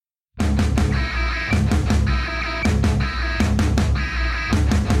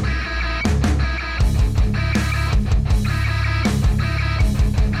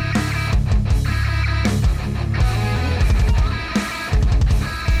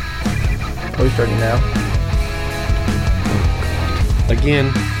Are we starting now? Again.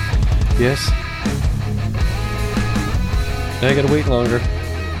 Yes. Now I gotta wait longer.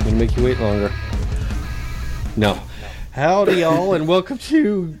 I'm gonna make you wait longer. No. Howdy, y'all, and welcome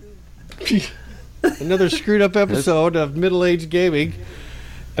to another screwed up episode of Middle Age Gaming.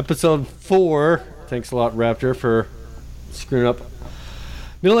 Episode 4. Thanks a lot, Raptor, for screwing up.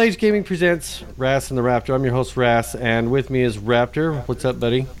 Middle Age Gaming presents Ras and the Raptor. I'm your host, Ras, and with me is Raptor. What's up,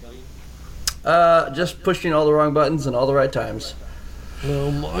 buddy? Just pushing all the wrong buttons and all the right times.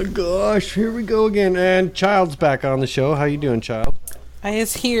 Oh my gosh, here we go again. And Child's back on the show. How you doing, Child? I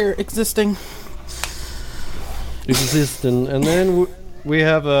is here, existing. And then we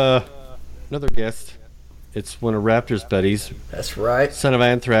have another guest. It's one of Raptor's buddies. That's right. Son of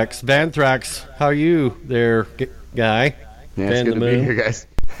Anthrax. Vanthrax, how are you there, guy? Yeah, it's good to be here, guys.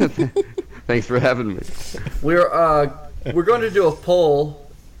 Thanks for having me. We're going to do a poll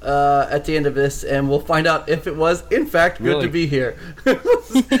at the end of this, and we'll find out if it was, in fact, good to be here. We'll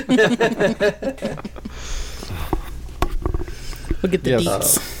get the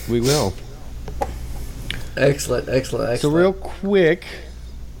deets. We will. Excellent. So real quick,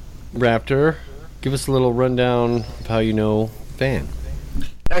 Raptor, give us a little rundown of how you know Van.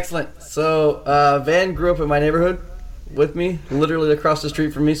 Excellent. So Van grew up in my neighborhood with me, literally across the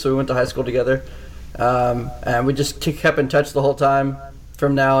street from me, so we went to high school together. And we just kept in touch the whole time,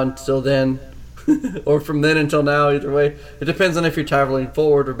 from now until then, or from then until now, either way. It depends on if you're traveling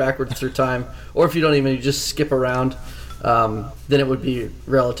forward or backwards through time, or if you don't even, you just skip around, then it would be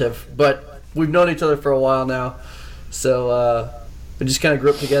relative. But we've known each other for a while now, so we just kind of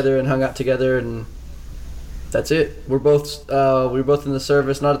grew up together and hung out together, and that's it. We were both in the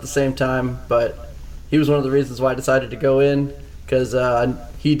service, not at the same time, but he was one of the reasons why I decided to go in, because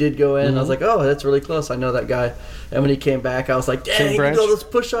he did go in. Mm-hmm. I was like, oh, that's really close. I know that guy. And when he came back, I was like, dang, you can do all those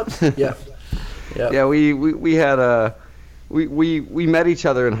push-ups. Yeah. Yeah, we had we met each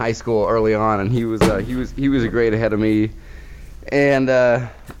other in high school early on, and he was a grade ahead of me, and I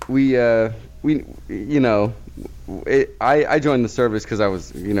joined the service because I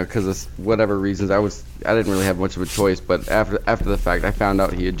was, because of whatever reasons I didn't really have much of a choice, but after the fact I found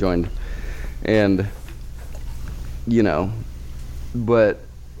out he had joined, and but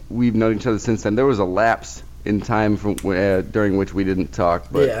we've known each other since then. There was a lapse in time from during which we didn't talk,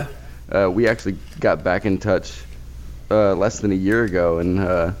 but we actually got back in touch less than a year ago, and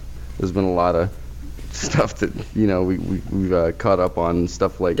there's been a lot of stuff that we've caught up on,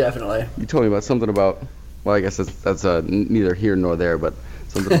 stuff like, definitely. You told me about something about, well, I guess that's neither here nor there, but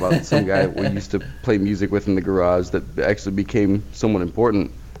something about some guy we used to play music with in the garage that actually became someone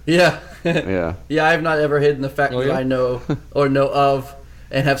important. Yeah. Yeah. Yeah, I have not ever hidden the fact that I know or know of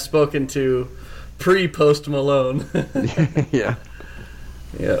and have spoken to pre-Post Malone. Yeah.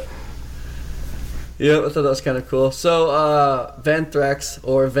 Yeah. Yeah, I thought that was kind of cool. So, Vanthrax,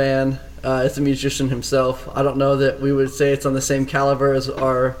 or Van, is a musician himself. I don't know that we would say it's on the same caliber as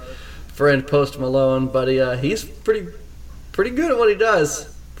our friend Post Malone, but he's pretty good at what he does.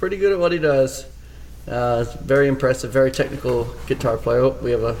 Very impressive, very technical guitar player. Oh, we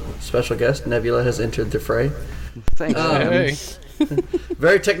have a special guest. Nebula has entered the fray. Thanks. Hey.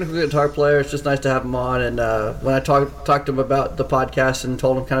 Very technical guitar player. It's just nice to have him on. And when I talked to him about the podcast and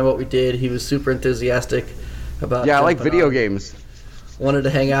told him kind of what we did, he was super enthusiastic about. Yeah, I like video games. Wanted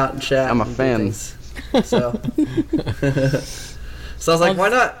to hang out and chat. I'm a fan. So I was like, why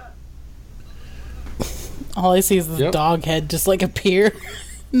not? All I see is the dog head just like appear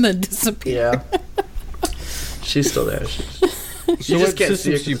and then disappear. Yeah. She's still there. So what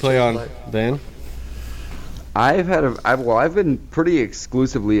systems do you play on, Van? I've been pretty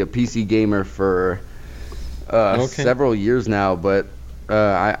exclusively a PC gamer for several years now, but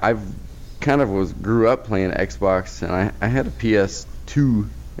I've kind of grew up playing Xbox, and I had a PS2,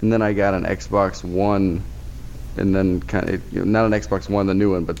 and then I got an Xbox One, and then kind of not an Xbox One, the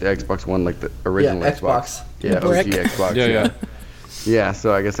new one, but the Xbox One, like the original Xbox. Yeah, OG Xbox. Yeah. Yeah,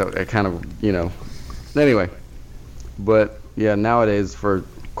 so I guess I kind of, anyway. But yeah, nowadays for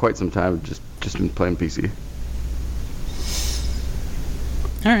quite some time, just been playing PC.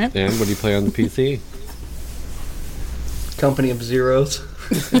 All right. And what do you play on the PC? Company of Zeros.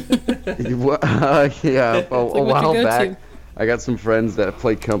 Yeah, a while back, I got some friends that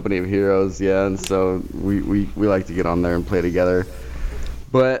play Company of Heroes, and so we like to get on there and play together.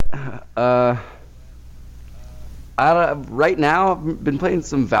 But right now, I've been playing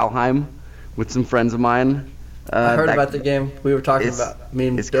some Valheim with some friends of mine. I heard about the game. We were talking about. Me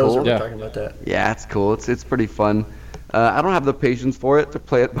and Dozer were talking about that. Yeah, it's cool. It's pretty fun. I don't have the patience for it to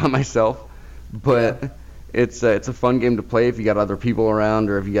play it by myself, but It's a fun game to play if you got other people around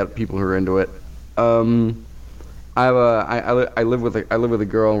or if you got people who are into it. I live with a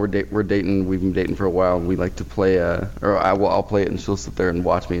girl, and we're dating. We've been dating for a while. And we like to play. I'll play it, and she'll sit there and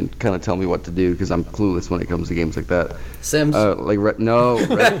watch me and kind of tell me what to do because I'm clueless when it comes to games like that. Sims.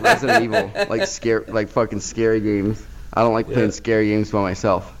 Resident Evil, like fucking scary games. I don't like playing scary games by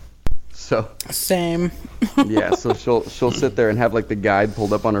myself. So Same. yeah, so she'll sit there and have like the guide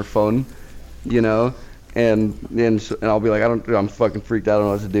pulled up on her phone, you know. And I'll be like, I'm fucking freaked out. I don't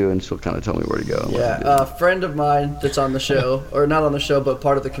know what to do. And she'll kind of tell me where to go. Yeah, a friend of mine that's on the show, or not on the show, but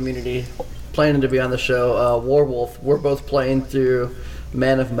part of the community, planning to be on the show, Warwolf. We're both playing through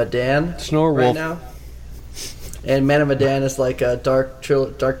Man of Medan right now. And Man of Medan is like a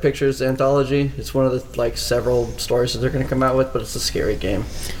Dark Pictures anthology. It's one of the like several stories that they're going to come out with, but it's a scary game.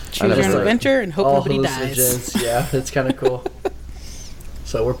 Choose your adventure and hope nobody dies. Yeah, it's kind of cool.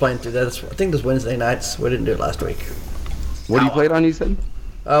 So we're playing through that. I think this Wednesday nights. We didn't do it last week. What do you play it on, you said?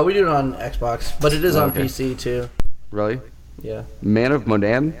 We do it on Xbox, but it is on PC too. Really? Yeah. Man of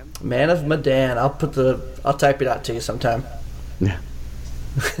Medan? Man of Medan. I'll type it out to you sometime. Yeah.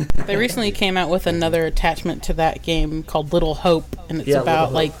 They recently came out with another attachment to that game called Little Hope, and it's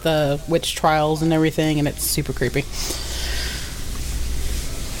about like the witch trials and everything, and it's super creepy.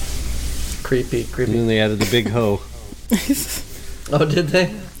 Creepy. And then they added the big hoe. Oh, did they?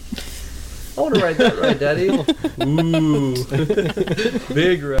 I want to ride that ride, Daddy. Ooh.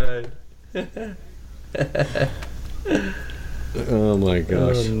 Big ride. Oh, my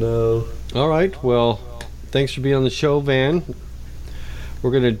gosh. Oh, no. All right. Well, thanks for being on the show, Van.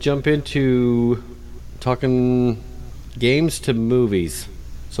 We're going to jump into talking games to movies.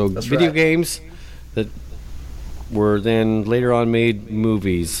 So That's video right. games that were then later on made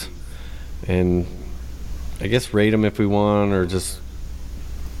movies. And I guess rate them if we want, or just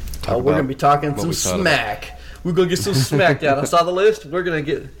we're going to be talking some smack. We're going to get some smack down. I saw the list. We're going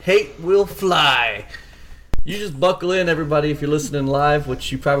to get Hate Will Fly. You just buckle in, everybody, if you're listening live,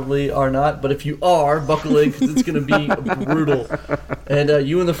 which you probably are not. But if you are, buckle in because it's going to be brutal. And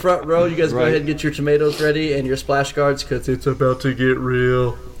you in the front row, you guys go ahead and get your tomatoes ready and your splash guards because it's about to get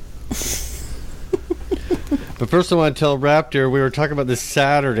real. But first I want to tell Raptor, we were talking about this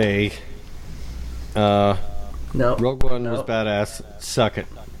Saturday. No. Rogue One was badass. Suck it.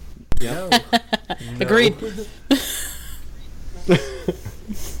 No. Agreed.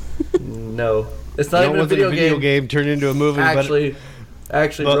 No. It's not even a video game turned into a movie. Actually,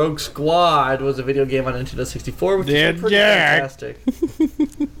 Rogue Squad was a video game on Nintendo 64, which is pretty fantastic.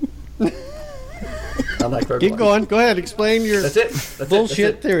 I like Rogue Keep One. going. Go ahead. Explain your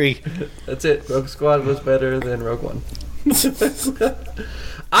bullshit theory. That's it. Rogue Squad was better than Rogue One.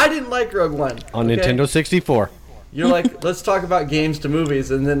 I didn't like Rogue One. On Nintendo 64. You're like, let's talk about games to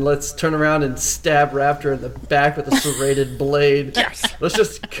movies, and then let's turn around and stab Raptor in the back with a serrated blade. Yes. Let's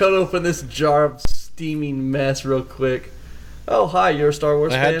just cut open this jar of steaming mess real quick. Oh, hi, you're a Star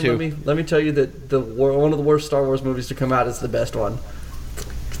Wars fan? Let me tell you that one of the worst Star Wars movies to come out is the best one.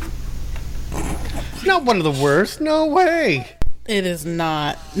 Not one of the worst. No way. It is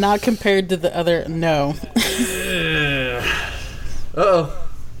not. Not compared to the other. No. Uh-oh.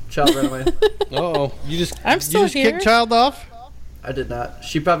 Child ran away. Uh-oh. I'm still here. Kicked child off? I did not.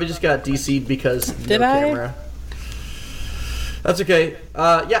 She probably just got DC'd because did I? Camera. That's okay.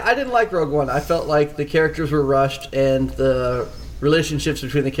 Yeah, I didn't like Rogue One. I felt like the characters were rushed and the relationships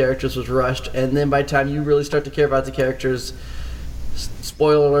between the characters was rushed. And then by the time you really start to care about the characters,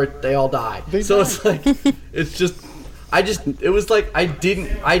 spoiler alert, they all die. It's like, it was like I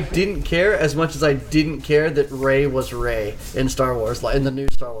didn't care as much as I didn't care that Rey was Rey in Star Wars, like in the new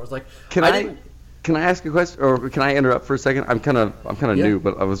Star Wars. Like, can I ask a question, or can I interrupt for a second? I'm kind of new,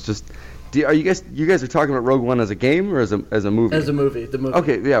 but I was just. Are you guys are talking about Rogue One as a game or as a movie? As a movie, the movie.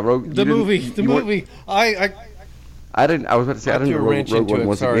 Okay, yeah, The movie. I didn't. I was about to say I didn't know Rogue One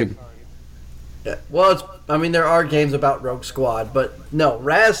was a game. Yeah. Well, there are games about Rogue Squad, but no,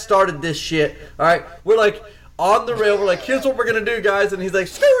 Raz started this shit. All right, we're like on the rail. We're like, here's what we're gonna do, guys, and he's like,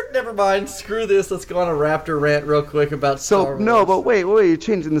 never mind, screw this. Let's go on a Raptor rant real quick about Star Wars. No, but wait, you're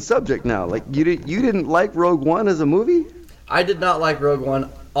changing the subject now. Like you didn't like Rogue One as a movie? I did not like Rogue One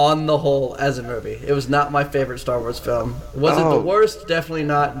on the whole as a movie. It was not my favorite Star Wars film. Was it the worst? Definitely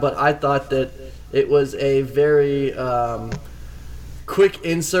not. But I thought that it was a very quick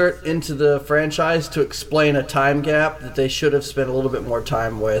insert into the franchise to explain a time gap that they should have spent a little bit more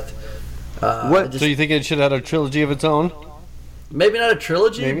time with. So you think it should have had a trilogy of its own? Maybe not a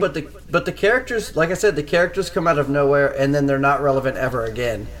trilogy, but the characters, like I said, the characters come out of nowhere and then they're not relevant ever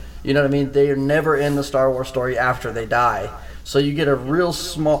again. You know what I mean? They are never in the Star Wars story after they die. So you get a real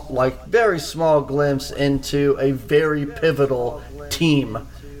small, like very small glimpse into a very pivotal team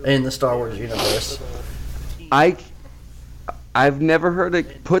in the Star Wars universe. I've never heard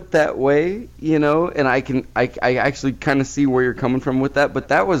it put that way, and I actually kind of see where you're coming from with that, but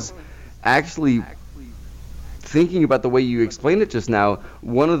that was actually, thinking about the way you explained it just now,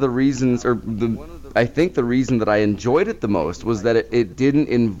 one of the reasons, I think the reason that I enjoyed it the most was that it didn't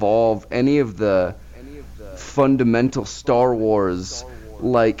involve any of the fundamental Star Wars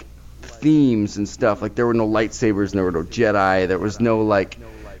like themes and stuff. Like there were no lightsabers, and there were no Jedi, there was no like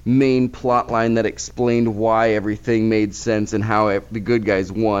main plot line that explained why everything made sense and how the good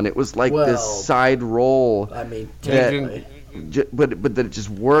guys won. It was like this side role. I mean, but that it just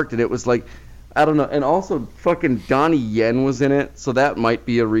worked, and it was like, I don't know. And also, fucking Donnie Yen was in it, so that might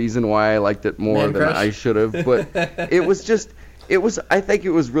be a reason why I liked it more than I should have. But I think it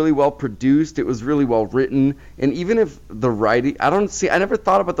was really well produced. It was really well written, and even if the writing, I never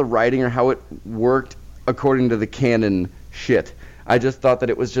thought about the writing or how it worked according to the canon shit. I just thought that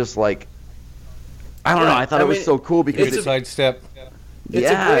it was just like, I don't know. I thought it was so cool because it's a sidestep.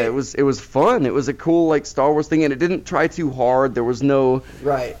 Yeah, it was fun. It was a cool like Star Wars thing, and it didn't try too hard. There was nothing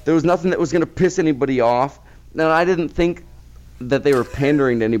that was gonna piss anybody off. Now I didn't think that they were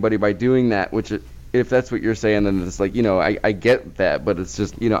pandering to anybody by doing that. Which, if that's what you're saying, then it's like, I get that, but it's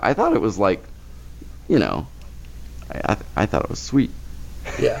just, I thought it was like, I thought it was sweet.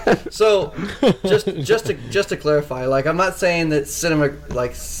 Yeah. So just to clarify, like I'm not saying that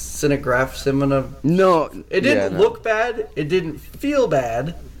No, it didn't look bad. It didn't feel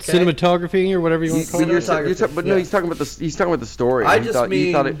bad. Okay? Cinematography or whatever you want to call it. He's talking about the story.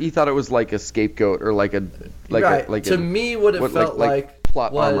 He thought it was like a scapegoat or like a to me what it felt like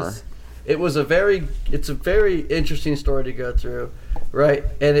plot was armor. It's a very interesting story to go through, right?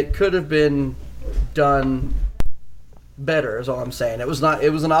 And it could have been done better, is all I'm saying. It was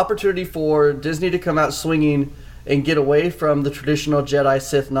an opportunity for Disney to come out swinging and get away from the traditional Jedi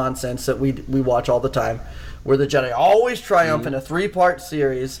Sith nonsense that we watch all the time, where the Jedi always triumph in a 3-part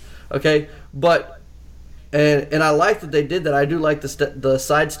series. Okay, but and I like that they did that. I do like the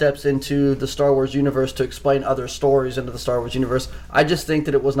side steps into the Star Wars universe to explain other stories into the Star Wars universe. I just think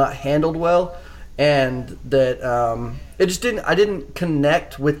that it was not handled well, and that it just didn't. I didn't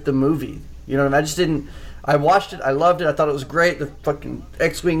connect with the movie. You know what I mean? I just didn't. I watched it. I loved it. I thought it was great. The fucking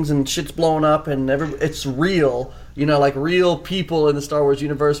X-Wings and shit's blowing up, and it's real. Like real people in the Star Wars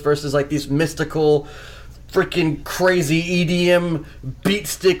universe versus like these mystical, freaking crazy EDM beat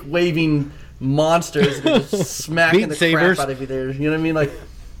stick waving monsters that just smacking the crap out of you there. You know what I mean?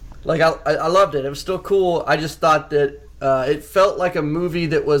 Like I loved it. It was still cool. I just thought that it felt like a movie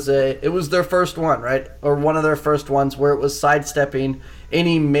that it was their first one, right? Or one of their first ones where it was sidestepping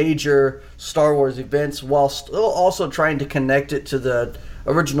any major Star Wars events while still also trying to connect it to the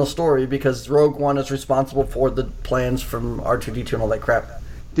original story, because Rogue One is responsible for the plans from R2-D2 and all that crap.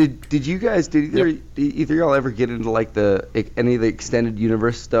 Did either y'all ever get into like any of the extended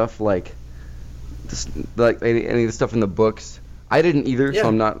universe stuff, like any of the stuff in the books? I didn't either, so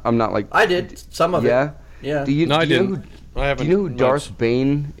I'm not like I did some of it. Yeah. Do you know who Darth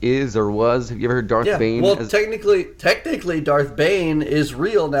Bane is or was? Have you ever heard Darth Bane? Well, technically, Darth Bane is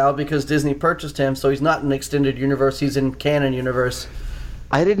real now because Disney purchased him, so he's not in extended universe. He's in canon universe.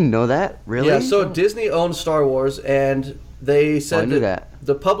 I didn't know that. Really? Yeah. So Disney owns Star Wars, and they said that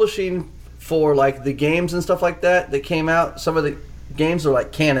the publishing for like the games and stuff like that came out. Some of the games are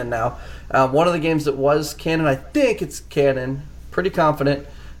like canon now. One of the games that was canon, I think it's canon. Pretty confident.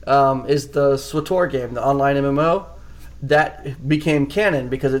 Is the SWTOR game, the online MMO, that became canon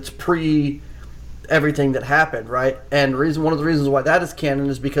because it's pre everything that happened, right? And one of the reasons why that is canon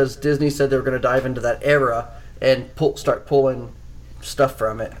is because Disney said they were going to dive into that era and start pulling stuff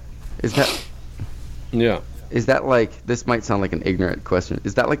from it. Is that like, this might sound like an ignorant question,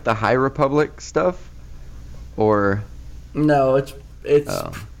 is that like the High Republic stuff, or? No, it's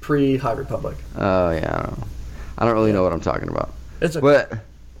pre High Republic. Oh yeah, I don't really know what I'm talking about. It's okay. But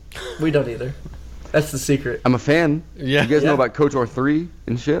we don't either. That's the secret. I'm a fan. Yeah. You guys know about KOTOR 3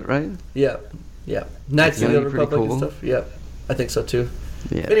 and shit, right? Yeah. Knights of the Old Republic and stuff. Yeah, I think so too.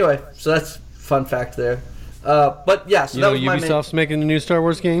 Yeah. Anyway, so that's fun fact there. But yeah, so that was Ubisoft's making a new Star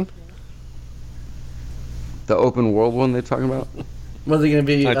Wars game. The open world one they're talking about. Was it going to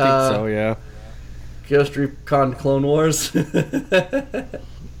be? I think so. Yeah. Ghost Recon Clone Wars. It's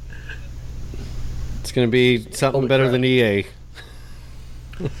going to be something better than EA.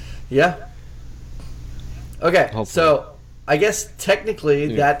 Yeah. Okay, hopefully. So I guess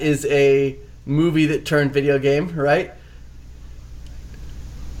technically that is a movie that turned video game, right?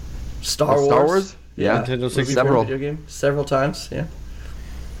 Star Wars? Yeah. Nintendo 64. Several. video game several times. Yeah.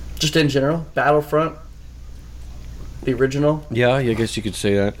 Just in general, Battlefront, the original. Yeah, I guess you could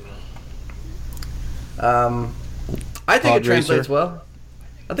say that. I think Pod it translates Racer. well.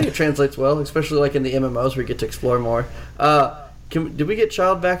 I think it translates well, especially like in the MMOs where you get to explore more. Did we get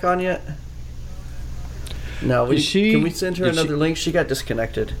Child back on yet? No. Can we send her another link? She got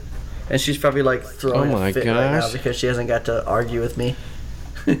disconnected, and she's probably like throwing a fit right now because she hasn't got to argue with me.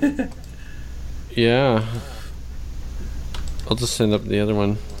 Yeah. I'll just send up the other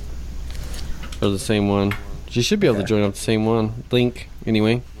one. Or the same one. She should be able to join up the same one. Link,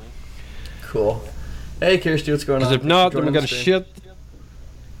 anyway. Cool. Hey, Kirsty, what's going on? Because if not, then we gotta shut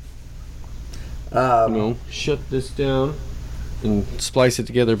Um, shut this down and splice it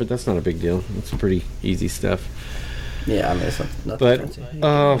together, but that's not a big deal. It's pretty easy stuff. Yeah, I mean, it's nothing But fancy.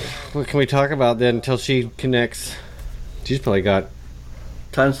 what can we talk about then until she connects? She's probably got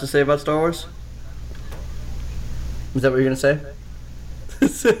Tons to say about Star Wars? Is that what you're going to say?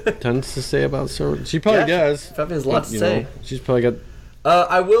 tons to say about Star Wars. She probably does. Probably has a lot to You say. know, she's probably got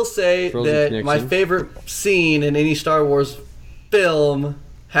I will say Frozen that connection. my favorite scene in any Star Wars film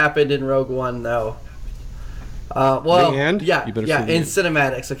happened in Rogue One, though. Well, The end? yeah, You better yeah, say the in end.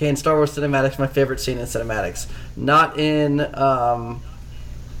 cinematics. Okay, in Star Wars cinematics, my favorite scene in cinematics, not in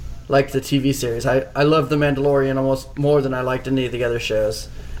like the TV series. I love The Mandalorian almost more than I liked any of the other shows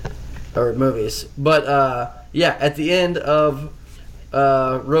or movies. But yeah, at the end of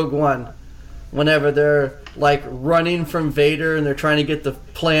Rogue One, whenever they're like running from Vader and they're trying to get the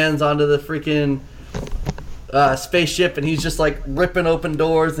plans onto the freaking spaceship, and he's just like ripping open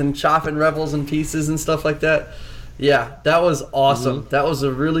doors and chopping rebels in pieces and stuff like that. Yeah, that was awesome. That was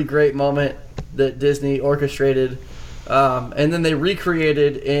a really great moment that Disney orchestrated. And then they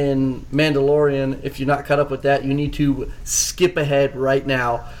recreated in Mandalorian. If you're not caught up with that, you need to skip ahead right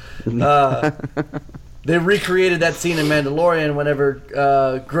now. They recreated that scene in Mandalorian whenever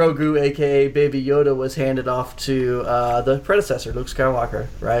Grogu, a.k.a. Baby Yoda, was handed off to the predecessor, Luke Skywalker,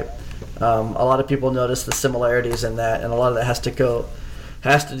 right? A lot of people notice the similarities in that, and a lot of that has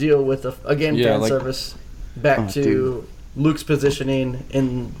to deal with, fan service back to dude. Luke's positioning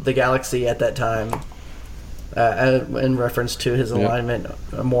in the galaxy at that time, in reference to his alignment,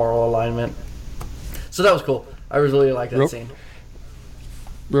 moral alignment. So that was cool. I really like that scene.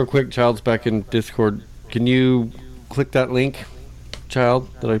 real quick. Child's back in Discord. Can you click that link, Child,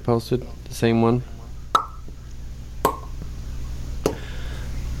 that I posted? The same one.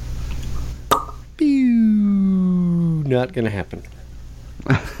 Pew! Not gonna happen.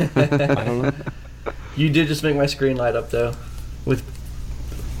 I don't know. You did just make my screen light up, though, with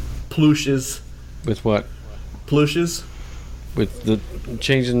plooshes. With what? Plooshes? With the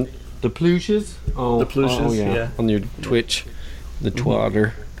changing the plooshes? Oh, The plooshes, yeah. On your Twitch, the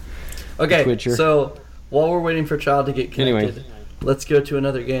twatter. Okay, Twitcher. so while we're waiting for Child to get connected, Anyway. let's go to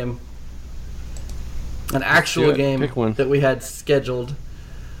another game. An actual do it. game Pick one. that we had scheduled.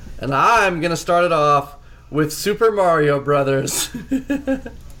 And I'm going to start it off with Super Mario Brothers.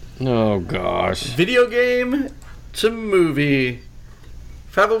 Oh gosh. Video game to movie.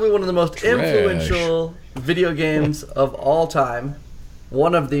 Probably one of the most influential video games of all time.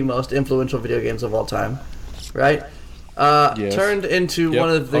 One of the most influential video games of all time. Right? Yes. Turned into Yep, one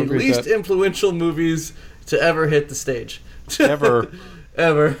of the I'll agree with least that. influential movies to ever hit the stage. Ever.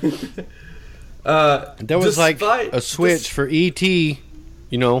 Ever. That was like Despite a switch for E.T.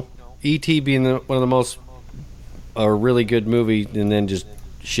 You know, E.T. being one of the most a really good movie, and then just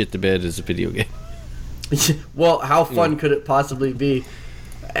shit the bed as a video game. Well, how fun could it possibly be?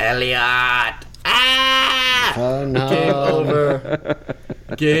 Elliot! Ah! No. Game over.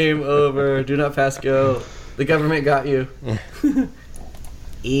 Game over. Do not pass go. The government got you.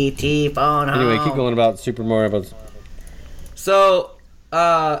 E.T. phone home. Anyway, keep going about Super Mario Bros. So,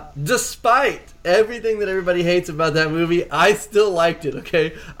 despite everything that everybody hates about that movie, I still liked it,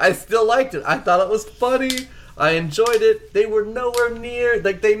 okay? I still liked it. I thought it was funny. I enjoyed it. They were nowhere near,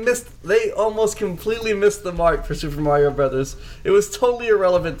 like, they almost completely missed the mark for Super Mario Brothers. It was totally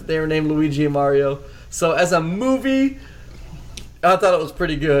irrelevant that they were named Luigi and Mario. So, as a movie, I thought it was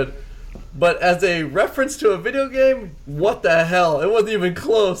pretty good. But as a reference to a video game, what the hell? It wasn't even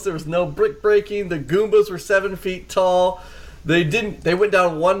close. There was no brick breaking. The Goombas were 7 feet tall. They went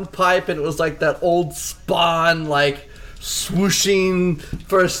down one pipe, and it was like that old Spawn, like, swooshing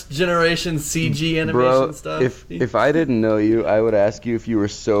first generation CG animation Bro, stuff. if I didn't know you, I would ask you if you were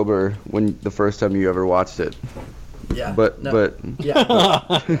sober when the first time you ever watched it. Yeah. But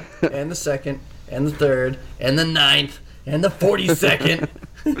Yeah. And the second, and the third, and the 9th, and the 42nd.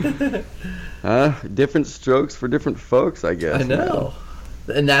 Different strokes for different folks, I guess. I know.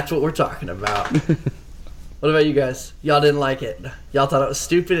 And that's what we're talking about. What about you guys? Y'all didn't like it. Y'all thought it was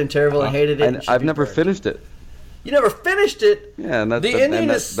stupid and terrible and hated it. And I've never finished it. You never finished it? Yeah, and the ending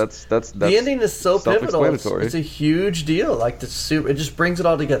is so pivotal. It's a huge deal. Like the soup, it just brings it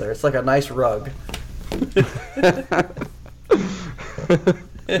all together. It's like a nice rug.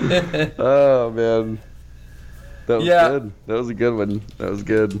 Oh man, that was good. That was a good one. That was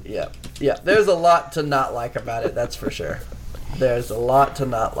good. Yeah. There's a lot to not like about it. That's for sure. There's a lot to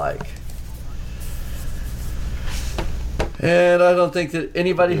not like. And I don't think that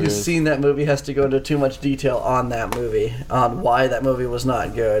anybody who's seen that movie has to go into too much detail on that movie, on why that movie was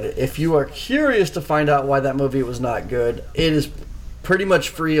not good. If you are curious to find out why that movie was not good, it is pretty much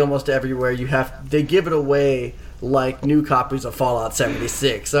free almost everywhere. They give it away like new copies of Fallout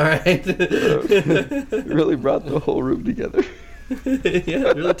 76, all right? It really brought the whole room together. Yeah,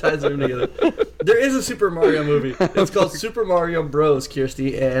 it really ties the room together. There is a Super Mario movie. It's called Super Mario Bros,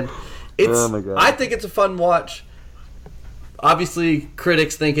 Kirsty, and I think it's a fun watch. Obviously,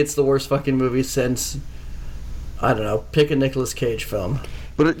 critics think it's the worst fucking movie since, I don't know, pick a Nicolas Cage film.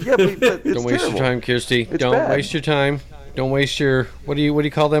 But it's don't waste your time, Kirsty. Don't waste your time. Don't waste your what do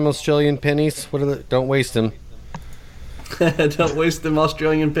you call them, Australian pennies? Don't waste them. Don't waste them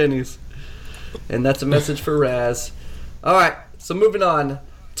Australian pennies. And that's a message for Raz. All right, so moving on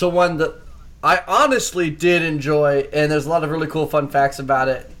to one that I honestly did enjoy, and there's a lot of really cool fun facts about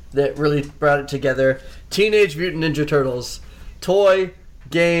it that really brought it together. Teenage Mutant Ninja Turtles. Toy,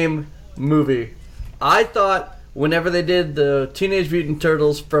 game, movie. I thought whenever they did the Teenage Mutant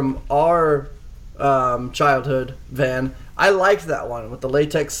Turtles from our childhood, Van, I liked that one with the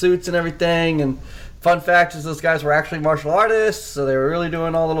latex suits and everything. And fun fact is those guys were actually martial artists, so they were really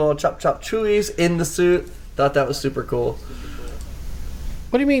doing all the little chop chewies in the suit. Thought that was super cool.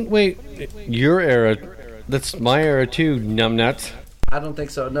 What do you mean? Wait, your era? That's my era too, numbnuts. I don't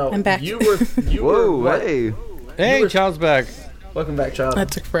think so. No, I'm back. You were. Hey, Child's back. Welcome back, Child.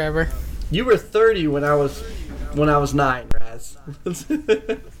 That took forever. You were 30 when I was 9, Raz.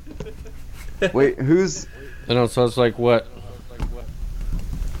 Wait, who's? I know. So it's like what?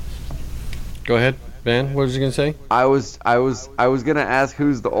 Go ahead, Ben. What was you gonna say? I was gonna ask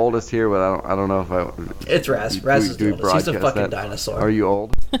who's the oldest here, but I don't know if I. It's Raz. Raz is the oldest. He's a fucking dinosaur. Are you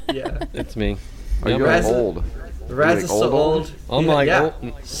old? Yeah. It's me. Are you old? Raz is so old. I'm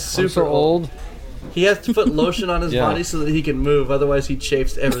old. Super old. He has to put lotion on his body so that he can move, otherwise he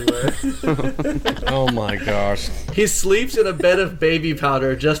chafes everywhere. Oh my gosh. He sleeps in a bed of baby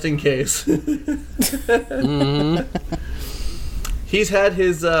powder just in case. Mm-hmm. He's had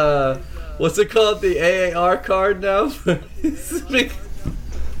his, what's it called? The AAR card now? He's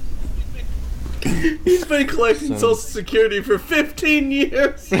been collecting Social Security for 15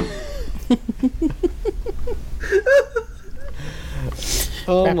 years.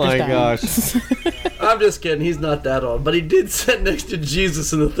 Oh my gosh. I'm just kidding. He's not that old. But he did sit next to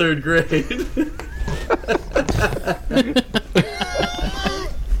Jesus in the 3rd grade.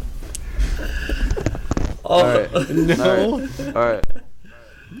 All right. No.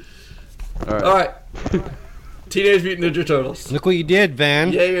 All right. Teenage Mutant Ninja Turtles. Look what you did,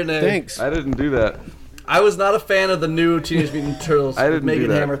 Van. Yay or nay? Thanks. I didn't do that. I was not a fan of the new Teenage Mutant Turtles. I didn't Megan do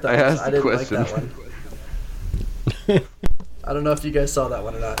that. Hammer I asked I didn't the question. like that one. I don't know if you guys saw that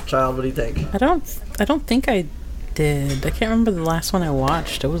one or not. Child, what do you think? I don't think I did. I can't remember the last one I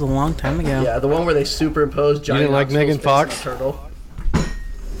watched. It was a long time ago. Yeah, the one where they superimposed Johnny You didn't like Knoxville's Megan face Fox? on a turtle.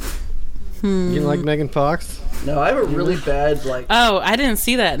 You didn't like Megan Fox? No, I have a really bad Oh, I didn't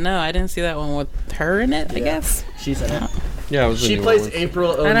see that. No, I didn't see that one with her in it. I guess she's in it. Yeah, it was She plays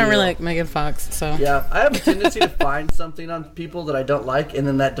April O'Neil. I don't really like Megan Fox, so Yeah, I have a tendency to find something on people that I don't like, and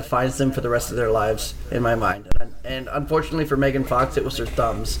then that defines them for the rest of their lives in my mind. And unfortunately for Megan Fox, it was her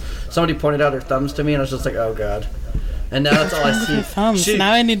thumbs. Somebody pointed out her thumbs to me, and I was just like, oh god. And now that's all I see. thumbs.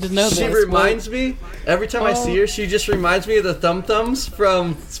 Now I need to know this. She reminds me, every time I see her, she just reminds me of the thumbs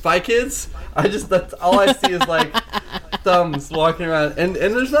from Spy Kids. That's all I see is like thumbs walking around. And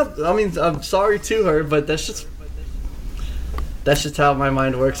there's not, I mean, I'm sorry to her, but that's just how my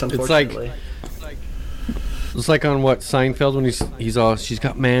mind works, unfortunately. It's like on what, Seinfeld when he's all, she's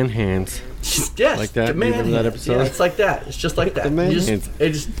got man hands. Yes, like that. Man remember that episode? Yeah, it's like that. It's just like that.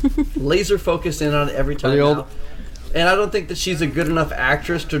 It just laser focus in on it every time now. And I don't think that she's a good enough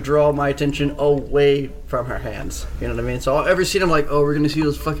actress to draw my attention away from her hands. You know what I mean? So every scene I'm like, oh, we're going to see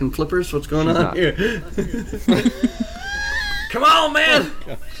those fucking flippers? What's going on here? Come on, man!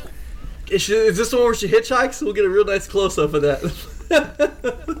 Is this the one where she hitchhikes? We'll get a real nice close-up of that.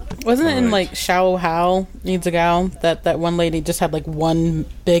 Wasn't it in like Xiao Hao Needs a Gal that one lady just had like one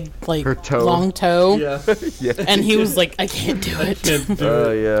big like Her toe. long toe, Yeah. and he was like, I can't do it.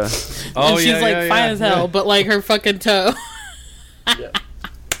 Oh yeah. And she's like fine as hell, but like her fucking toe.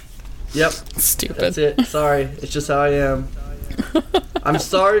 Yep. Stupid. That's it. Sorry. It's just how I am. I'm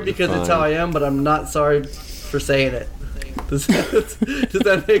sorry because it's how I am, but I'm not sorry for saying it. Does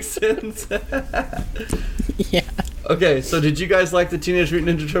that make sense? Yeah. Okay, so did you guys like the Teenage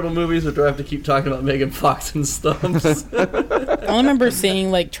Mutant Ninja Turtle movies, or do I have to keep talking about Megan Fox and Stumps? I only remember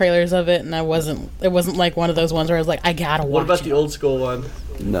seeing like trailers of it, and it wasn't like one of those ones where I was like, I gotta watch What about it. the old school one?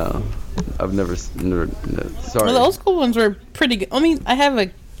 No, I've never. No, sorry. Well, the old school ones were pretty good. I mean, I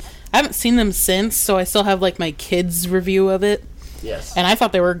haven't seen them since, so I still have like my kids' review of it. Yes. And I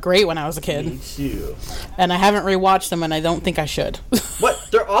thought they were great when I was a Me kid. too. And I haven't rewatched them, and I don't think I should. What?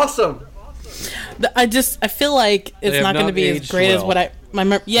 They're awesome. I feel like it's have not going to not be as aged great as well. what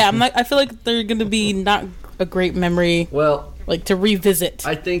I feel like they're going to be not a great memory, Well, like to revisit.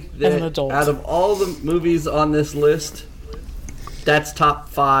 I think As an that adult. out of all the movies on this list, that's top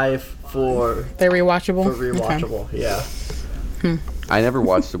 5 for They're rewatchable. rewatchable. Yeah. I never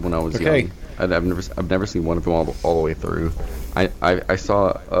watched them when I was Okay. young. I've never seen one of them all the way through. I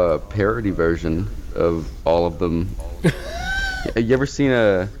saw a parody version of all of them. You ever seen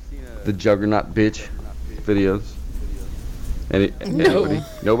the Juggernaut bitch videos? Anybody?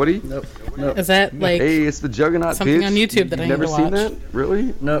 Nobody? Nope. Okay. Is that like? Hey, it's the Juggernaut something bitch. on YouTube that I You've need never to seen watch? that?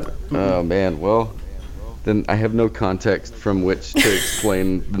 Really? Nope. Oh man, well, then I have no context from which to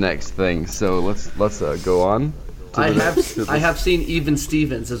explain the next thing. So let's go on. to I the have next- to the- I have seen Even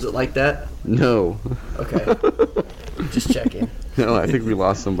Stevens. Is it like that? No, Okay. Just checking. no, I think we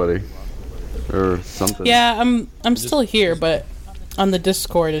lost somebody or something. Yeah, I'm still here, but on the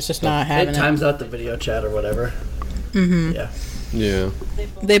Discord, it's just not having It it. times out the video chat or whatever. Mm-hmm. Yeah. Yeah.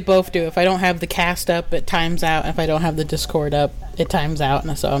 They both do. If I don't have the cast up, it times out. If I don't have the Discord up, it times out,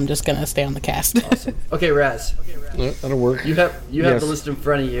 and so I'm just gonna stay on the cast. Okay, Raz. That'll work. You have Yes. the list in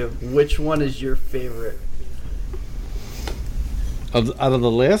front of you. Which one is your favorite? Out of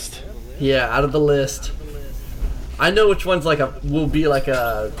the list? Yeah, out of the list. I know which one's will be like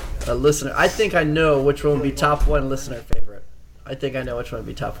a listener. I think I know which one would be top 1 listener favorite. I think I know which one would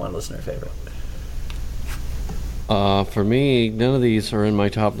be top 1 listener favorite. For me, none of these are in my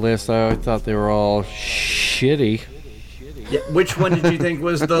top list. I thought they were all shitty. Yeah, which one did you think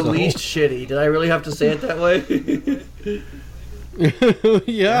was the least shitty? Did I really have to say it that way?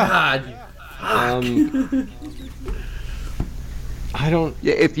 Yeah. God, you I don't.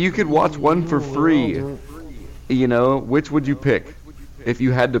 Yeah, if you could watch one for free, which would you pick? If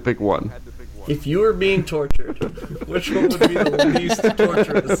you had to pick one. if you were being tortured, which one would be the least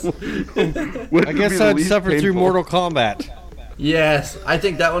torturous? I guess I'd suffer through Mortal Kombat. Yes, I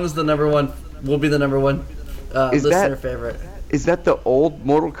think that one is the number one. Will be the number one Is listener that- favorite. Is that the old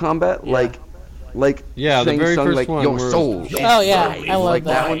Mortal Kombat? Yeah. Like Yeah, the Shang very Tsung, first like, one Your where- soul. Oh, yeah, I love like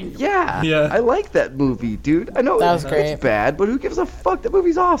that. one. Yeah, Yeah. I like that movie, dude. I know That was great. it's bad, but who gives a fuck? That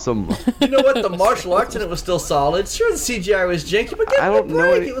movie's awesome. You know what? The martial arts in it was still solid. Sure, the CGI was janky, but give I me a don't know.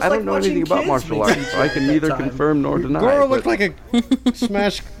 break. It was I like don't know watching anything about kids martial make arts, so I can CGI neither at the time. confirm nor deny. Goro but- looked like a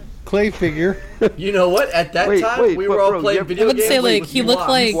smashed clay figure. You know what? At that Wait, time, wait, we but were all bro, playing you- video I would games. say, like, with he looked Mulan,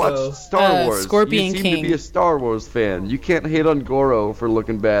 like- Watch so- Star Wars. Scorpion you seem King. to be a Star Wars fan. You can't hate on Goro for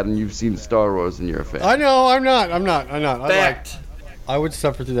looking bad, and you've seen Star Wars and you're a fan. I know. I'm not. Fact. I would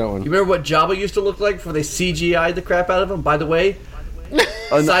suffer through that one. You remember what Jabba used to look like before they CGI'd the crap out of him? By the way,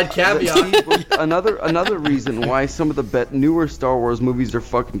 side caveat. Another reason why some of the newer Star Wars movies are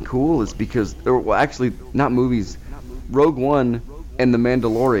fucking cool is because actually not movies, Rogue One and The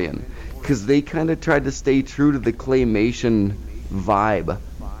Mandalorian, because they kind of tried to stay true to the claymation vibe,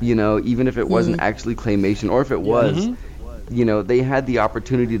 even if it wasn't actually claymation, or if it was, they had the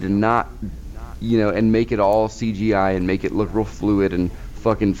opportunity to not, and make it all CGI and make it look real fluid and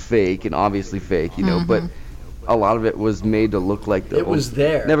fucking fake and obviously fake, but a lot of it was made to look like the It was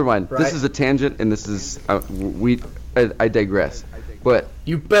there, Never mind. right? This is a tangent, and this is I digress. But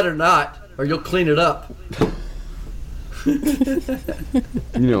You better not, or you'll clean it up. you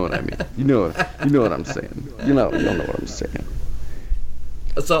know what I mean. You know what I'm saying. You know what I'm saying.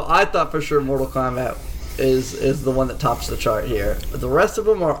 So I thought for sure Mortal Kombat is the one that tops the chart here. The rest of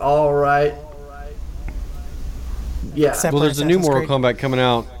them are all right. Yeah. Except Well, for there's a new Assassin's Mortal Creed. Kombat coming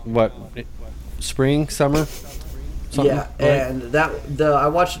out. What? Spring, summer? Something, Yeah, right? and I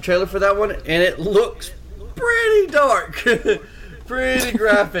watched the trailer for that one, and it looks pretty dark. pretty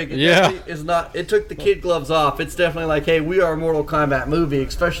graphic. It definitely is not. It took the kid gloves off. It's definitely like, hey, we are a Mortal Kombat movie,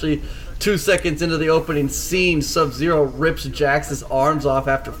 especially 2 seconds into the opening scene, Sub-Zero rips Jax's arms off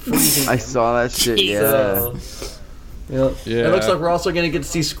after freezing him. I saw that shit, yeah. It looks like we're also going to get to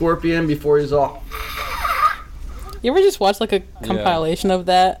see Scorpion before he's off. You ever just watch like a compilation of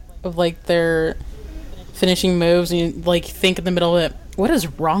that, of like their finishing moves, and you like think in the middle of it, what is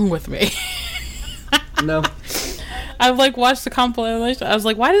wrong with me? No. I've like watched the compilation. I was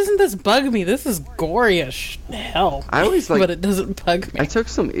like, why doesn't this bug me? This is gory as hell. I always like, but it doesn't bug me. I took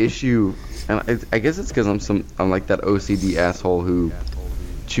some issue, and I guess it's because I'm like that OCD asshole who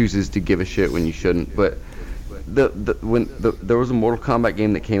chooses to give a shit when you shouldn't. But there was a Mortal Kombat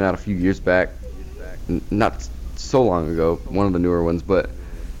game that came out a few years back, not so long ago, one of the newer ones, but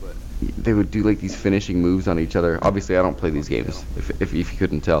they would do like these finishing moves on each other. Obviously, I don't play these games, if you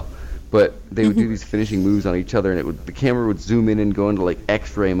couldn't tell. But they would do these finishing moves on each other, and the camera would zoom in and go into like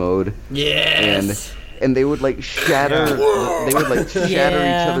X-ray mode. Yes. And they would like shatter. They would like shatter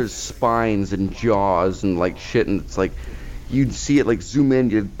each other's spines and jaws and like shit. And it's like you'd see it like zoom in,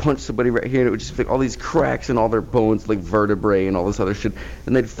 you'd punch somebody right here, and it would just like all these cracks in all their bones, like vertebrae and all this other shit.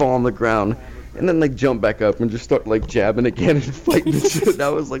 And they'd fall on the ground, and then like jump back up and just start like jabbing again and fighting and shit. And I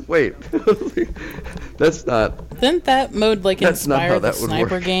was like, wait, that's not. Didn't that mode like inspire the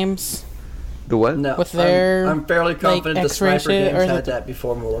sniper games? The what? No, with their, I'm fairly confident like, the sniper games or had that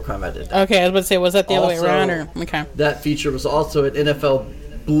before Mortal Kombat did. Okay, I was about to say, was that the other way around? Or okay, that feature was also at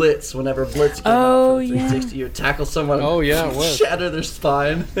NFL Blitz. Whenever Blitz came out for 360, you would tackle someone. Oh yeah, it was. Shatter their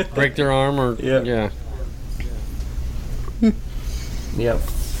spine, break their arm, or Yep.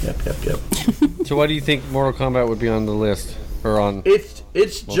 So why do you think Mortal Kombat would be on the list, or on?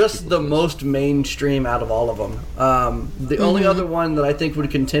 It's just the most mainstream out of all of them. The only other one that I think would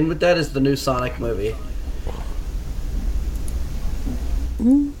contend with that is the new Sonic movie.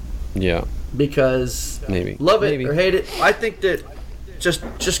 Yeah. Because love it or hate it, I think that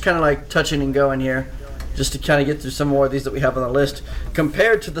just kind of like touching and going here, just to kind of get through some more of these that we have on the list.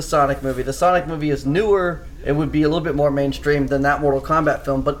 Compared to the Sonic movie is newer. It would be a little bit more mainstream than that Mortal Kombat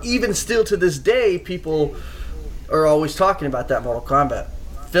film. But even still to this day, people are always talking about that Mortal Kombat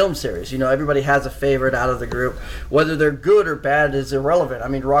film series. You know, everybody has a favorite out of the group. Whether they're good or bad is irrelevant. I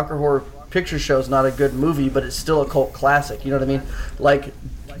mean, Rocky Horror Picture Show is not a good movie, but it's still a cult classic. You know what I mean? Like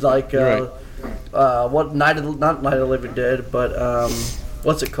what not Night of the Living Dead, but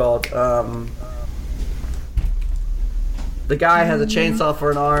what's it called? The guy has a chainsaw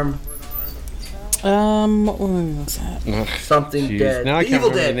for an arm. What was that? Something dead. Now The Evil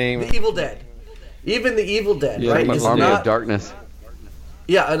Dead. The Evil Dead. Even the Evil Dead, right? An Army of Darkness.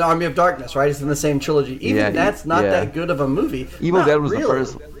 Yeah, an Army of Darkness, right? It's in the same trilogy. Even that's not that good of a movie. Evil Dead was the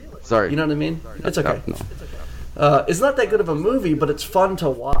first. Sorry. You know what I mean? It's okay. It's not that good of a movie, but it's fun to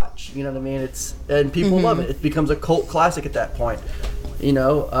watch. You know what I mean? And people love it. It becomes a cult classic at that point. You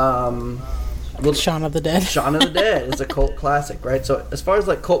know, Shaun of the Dead. Shaun of the Dead is a cult classic, right? So as far as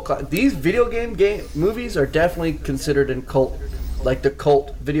like these video game movies are definitely considered in cult, like the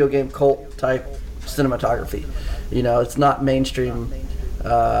cult video game cult type cinematography. You know, it's not mainstream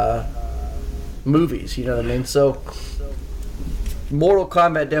movies. You know what I mean? So Mortal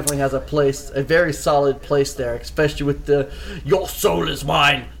Kombat definitely has a very solid place there, especially with the "Your soul is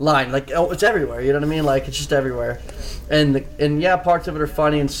mine" line. Like, it's everywhere. You know what I mean? Like, it's just everywhere. And parts of it are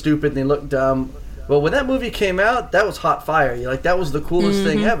funny and stupid and they look dumb. But when that movie came out, that was hot fire. That was the coolest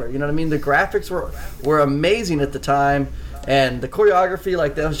thing ever. You know what I mean? The graphics were amazing at the time, and the choreography,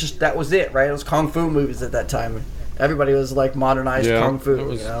 like, that was it, right? It was kung fu movies at that time. Everybody was like modernized kung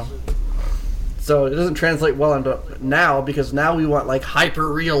fu, you know. So it doesn't translate well into now, because now we want like hyper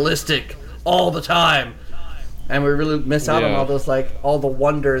realistic all the time, and we really miss out on all those, like, all the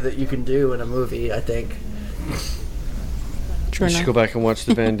wonder that you can do in a movie, I think. You should go back and watch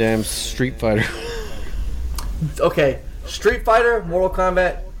the Van Damme Street Fighter. Okay, Street Fighter, Mortal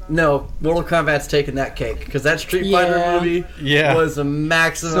Kombat. No, Mortal Kombat's taking that cake, because that Street Fighter movie was a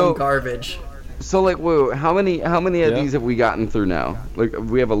maximum garbage. So, like, whoa, how many of these have we gotten through now? Like,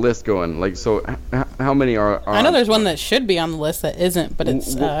 we have a list going. Like, so how many are I know there's one that should be on the list that isn't, but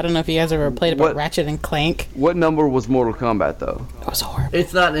it's I don't know if you guys ever played about Ratchet and Clank. What number was Mortal Kombat, though? It was horrible.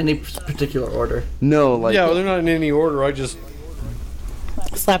 It's not in any particular order. No, like... Yeah, well, they're not in any order. I just...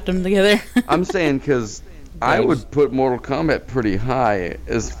 slapped them together. I'm saying because I would put Mortal Kombat pretty high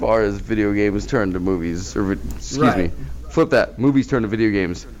as far as video games turn to movies. Or, excuse me. Flip that. Movies turn to video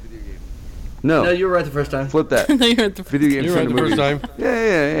games. No, you were right the first time. Flip that. No, you were right the video games turn to movies. First time.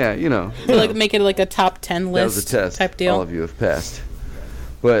 Yeah. You know. So, like, make it like a top 10 list. That was a test. Type deal. All of you have passed.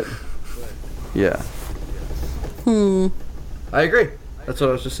 But yeah. I agree. That's what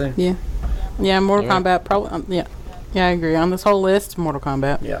I was just saying. Yeah. Mortal Kombat probably. Yeah, I agree. On this whole list, Mortal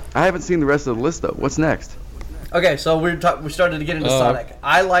Kombat. Yeah. I haven't seen the rest of the list though. What's next? Okay, so we started to get into Sonic.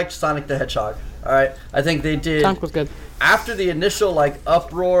 I liked Sonic the Hedgehog. All right, I think they did. Sonic was good. After the initial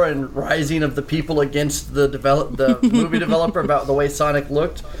uproar and rising of the people against the movie developer about the way Sonic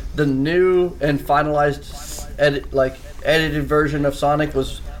looked, the new and finalized edited version of Sonic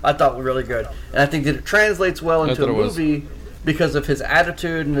I thought was really good, and I think that it translates well into a movie because of his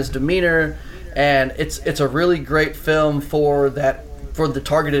attitude and his demeanor, and it's a really great film for the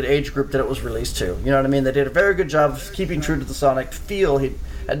targeted age group that it was released to. You know what I mean? They did a very good job of keeping true to the Sonic feel.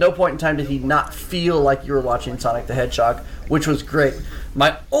 At no point in time did he not feel like you were watching Sonic the Hedgehog, which was great.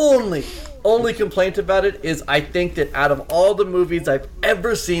 My only complaint about it is I think that out of all the movies I've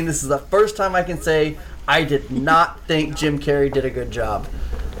ever seen, this is the first time I can say I did not think Jim Carrey did a good job.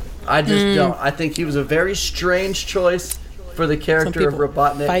 I just don't. I think he was a very strange choice for the character of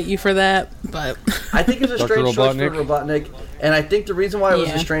Robotnik. Fight you for that, but I think it was a strange choice for Robotnik, and I think the reason why it was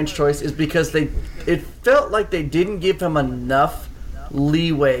a strange choice is because it felt like they didn't give him enough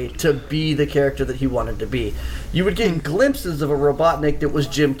leeway to be the character that he wanted to be. You would get glimpses of a Robotnik that was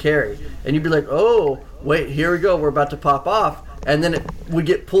Jim Carrey, and you'd be like, oh, wait, here we go, we're about to pop off, and then it would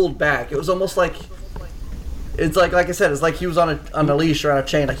get pulled back. It was almost like, it's like I said, it's like he was on a leash or on a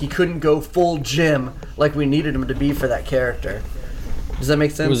chain. Like he couldn't go full Jim like we needed him to be for that character. Does that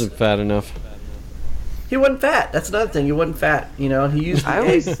make sense? He wasn't fat enough. He wasn't fat. That's another thing. He wasn't fat. You know, he used the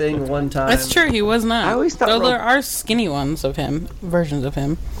egg thing one time. That's true. He was not. I always thought there are skinny versions of him.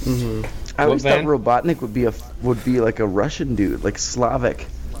 Mm-hmm. I always thought Robotnik would be like a Russian dude, like Slavic.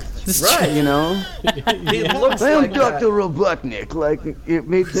 Right. You know? He looks I am like Dr. Robotnik. Like, it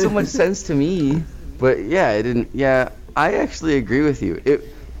made so much sense to me. But yeah, it didn't. Yeah, I actually agree with you.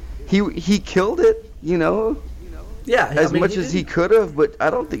 He killed it, you know? Yeah. As much as he could have, but I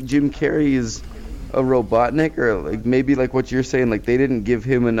don't think Jim Carrey is a Robotnik, or like maybe like what you're saying, like they didn't give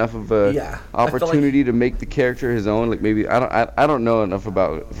him enough of a opportunity to make the character his own. Like maybe I don't know enough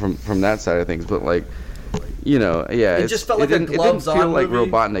about from that side of things, but like, you know, yeah, it just felt like a gloves on movie. It didn't feel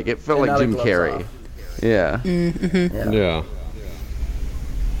like Robotnik. It felt like Jim Carrey. Yeah. Mm-hmm. Yeah.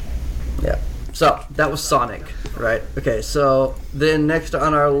 So that was Sonic, right? Okay, so then next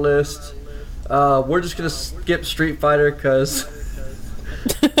on our list, we're just gonna skip Street Fighter because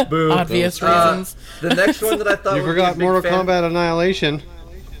obvious reasons. The next one that I thought you forgot Mortal Kombat Annihilation.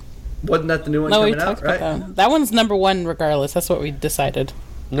 Wasn't that the new one coming out? Right? That one's number one regardless. That's what we decided.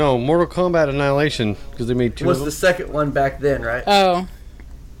 No, Mortal Kombat Annihilation, because they made two. Was the second one back then, right? Oh.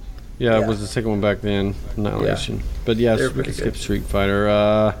 Yeah, it was the second one back then, Annihilation. Yeah. But yes, we can skip Street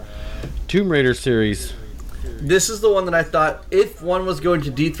Fighter. Tomb Raider series. This is the one that I thought, if one was going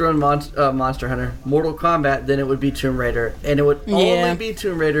to dethrone Monster Hunter, Mortal Kombat, then it would be Tomb Raider, and it would only be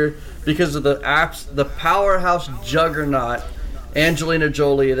Tomb Raider because of the powerhouse juggernaut Angelina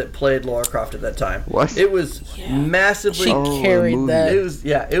Jolie that played Lara Croft at that time. What? It was massively. She carried that.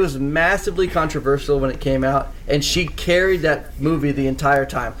 It was massively controversial when it came out, and she carried that movie the entire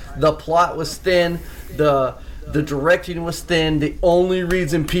time. The plot was thin. The directing was thin. The only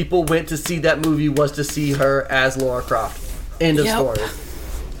reason people went to see that movie was to see her as Lara Croft. End of story.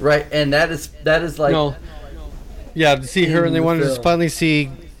 Right, and that is like. No. Yeah, to see her, and they wanted to finally see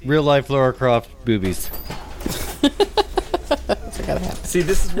real life Lara Croft boobies. See,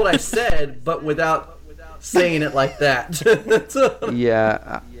 this is what I said, but without saying it like that.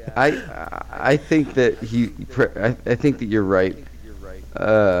 Yeah, I think that I think that you're right.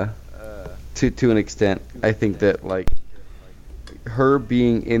 To an extent, I think that like her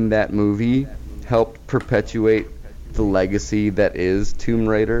being in that movie helped perpetuate the legacy that is Tomb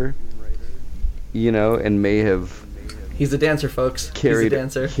Raider. You know, and may have. He's a dancer, folks. Carried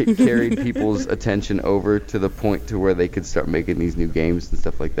carried people's attention over to the point to where they could start making these new games and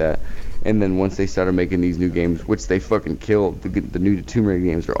stuff like that. And then once they started making these new games, which they fucking killed, the new Tomb Raider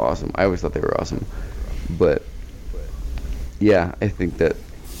games are awesome. I always thought they were awesome. But yeah, I think that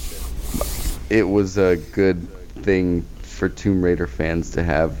it was a good thing for Tomb Raider fans to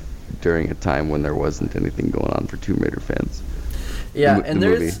have during a time when there wasn't anything going on for Tomb Raider fans. Yeah, and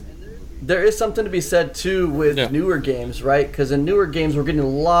there is something to be said too with newer games, right? Because in newer games we're getting a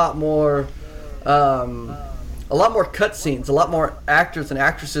lot more cutscenes, a lot more actors and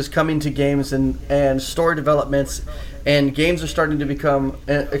actresses coming to games and story developments, and games are starting to become,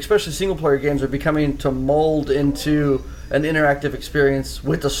 especially single player games, are becoming to mold into an interactive experience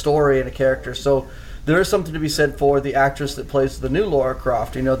with a story and a character. So there is something to be said for the actress that plays the new Lara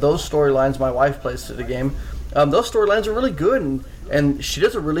Croft. You know, those storylines, my wife plays through the game. Those storylines are really good, and she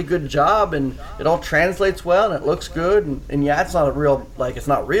does a really good job, and it all translates well, and it looks good, and yeah, it's not a real, like, it's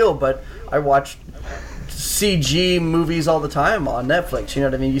not real, but I watch CG movies all the time on Netflix, you know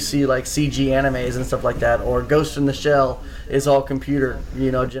what I mean? You see, like, CG animes and stuff like that, or Ghost in the Shell is all computer,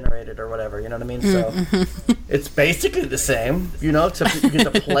 generated or whatever, you know what I mean? So it's basically the same, except you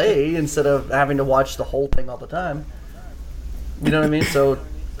get to play instead of having to watch the whole thing all the time. You know what I mean? So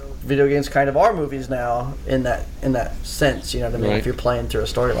video games kind of are movies now in that sense, you know what I mean? Right. If you're playing through a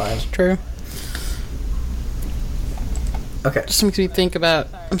storyline. True. Okay. Just makes me think about.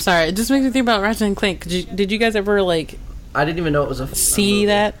 I'm sorry. It just makes me think about Ratchet and Clank. Did you guys ever like I didn't even know it was see movie.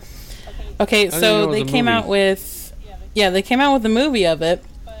 that? Okay, didn't know so it was they a came movie. out with. Yeah, they came out with a movie of it,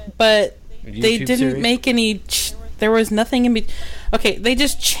 but A they YouTube didn't series? make any. There was nothing in between. Okay, they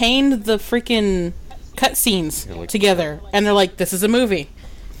just chained the freaking cutscenes Yeah, like- together, and they're like, "This is a movie."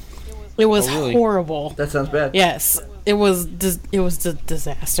 It was Oh, really? horrible. That sounds bad. Yes, it was. It was a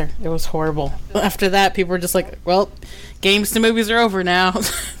disaster. It was horrible. After that, people were just like, "Well, games to movies are over now."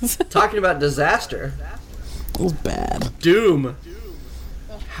 Talking about disaster, It was bad. Doom.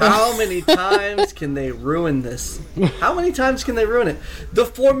 How many times can they ruin this? How many times can they ruin it? The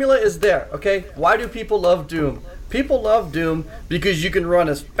formula is there, okay? Why do people love Doom? People love Doom because you can run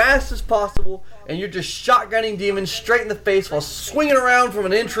as fast as possible and you're just shotgunning demons straight in the face while swinging around from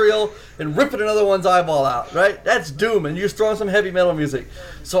an inch reel and ripping another one's eyeball out, right? That's Doom, and you're just throwing some heavy metal music.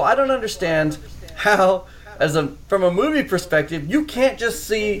 So I don't understand how, from a movie perspective, you can't just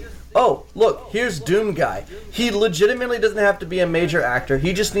see, oh, look, here's Doom Guy. He legitimately doesn't have to be a major actor.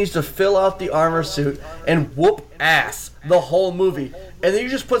 He just needs to fill out the armor suit and whoop ass the whole movie. And then you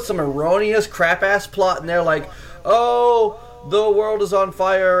just put some erroneous crap-ass plot in there like, oh, the world is on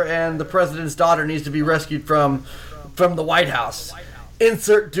fire and the president's daughter needs to be rescued from the White House.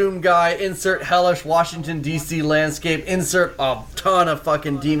 Insert Doom Guy, insert hellish Washington, D.C. landscape, insert a ton of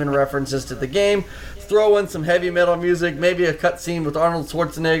fucking demon references to the game. Throw in some heavy metal music, maybe a cutscene with Arnold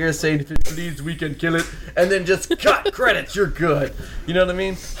Schwarzenegger saying, "If it bleeds, we can kill it," and then just cut credits. You're good. You know what I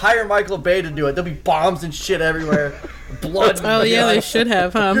mean? Hire Michael Bay to do it. There'll be bombs and shit everywhere, blood. Oh yeah, they should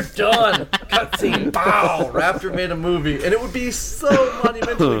have, huh? You're done. Cutscene. Bow. Raptor made a movie, and it would be so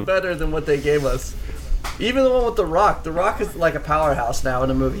monumentally better than what they gave us. Even the one with The Rock. The Rock is like a powerhouse now in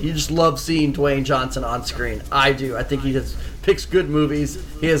a movie. You just love seeing Dwayne Johnson on screen. I do. I think he just picks good movies.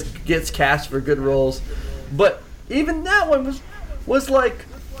 He gets cast for good roles. But even that one was like,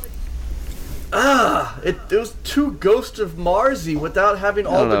 it was too Ghost of Marsy without having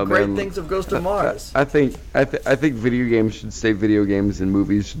all the great things of Ghost of Mars. I think video games should stay video games and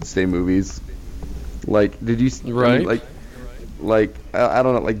movies should stay movies. Like, did you Right. I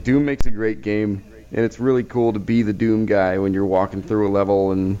don't know, like Doom makes a great game. And it's really cool to be the Doom guy when you're walking through a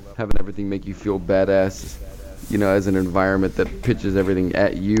level and having everything make you feel badass, as an environment that pitches everything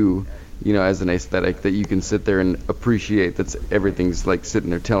at you, as an aesthetic that you can sit there and appreciate. Everything's like sitting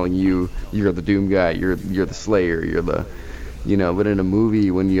there telling you you're the Doom guy, you're the Slayer, you're the, but in a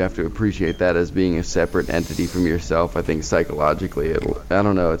movie when you have to appreciate that as being a separate entity from yourself, I think psychologically, I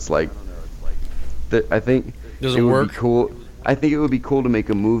don't know, it's like, I think Does it it would work? be cool. I think it would be cool to make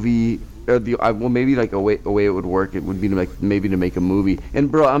a movie. Maybe like a way it would work. It would be to make a movie.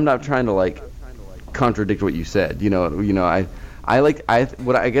 And bro, I'm not trying to like contradict what you said. I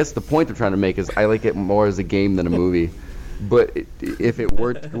guess the point I'm trying to make is I like it more as a game than a movie. But if it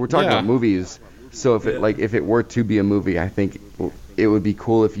were, we're talking about movies. So if it were to be a movie, I think it would be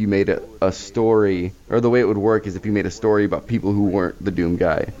cool if you made a story, or the way it would work is if you made a story about people who weren't the Doom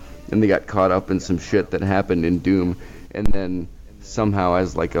guy and they got caught up in some shit that happened in Doom, and then somehow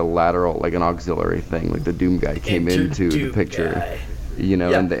as like a lateral, like an auxiliary thing, like the Doom guy came into the picture,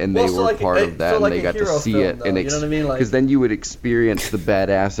 and they were part of that, and they got to see it, and you know what I mean? because then you would experience the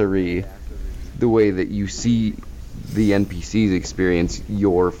badassery the way that you see the NPCs experience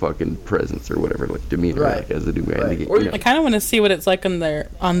your fucking presence or whatever, like demeanor, Right. like as a Doom guy. Right. And Or I kind of want to see what it's like on their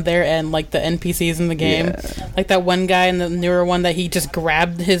end, like the NPCs in the game. Yeah. Like that one guy in the newer one that he just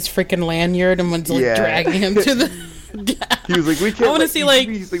grabbed his freaking lanyard and was like Yeah. dragging him to the. He was like, "We can't." I want to see like.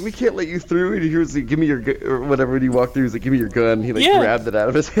 He's like, "We can't let you through." And he was like, "Give me your gun," or whatever. When he walked through, he was like, "Give me your gun." He like Yeah. grabbed it out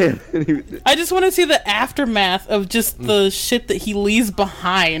of his hand. And I just want to see the aftermath of just the shit that he leaves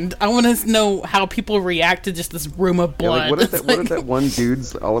behind. I want to know how people react to just this room of yeah, blood. like, what if It's that? What like- if that one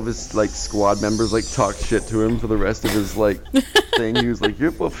dude's all of his like squad members like talked shit to him for the rest of his like thing? He was like,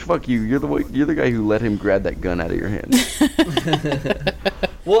 well, fuck you. You're the guy who let him grab that gun out of your hand."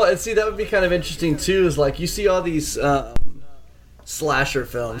 Well, and see, that would be kind of interesting too. Is like you see all these slasher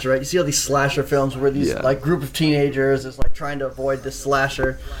films, right? You see all these slasher films where these like group of teenagers is like trying to avoid this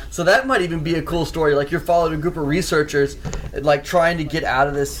slasher. So that might even be a cool story. Like you're following a group of researchers, like trying to get out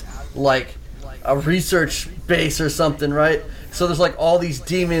of this like a research base or something, right? So there's like all these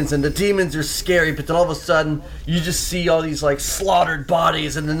demons, and the demons are scary, but then all of a sudden you just see all these like slaughtered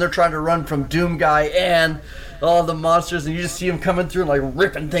bodies, and then they're trying to run from Doom Guy and all the monsters, and you just see them coming through and like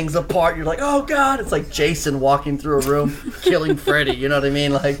ripping things apart. You're like, oh god, it's like Jason walking through a room killing Freddy, you know what I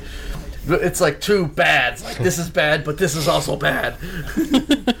mean? Like it's like two bads. Like this is bad, but this is also bad.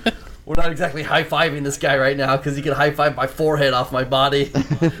 We're not exactly high-fiving this guy right now because he can high-five my forehead off my body.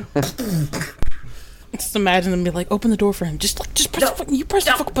 Just imagine them be like, open the door for him. Just press the fucking, you press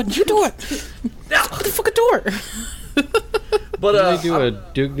the fucking button. You do it. Open the fucking door. But did they do a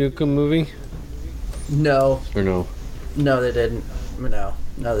Duke Nukem movie? No. Or no? No, they didn't.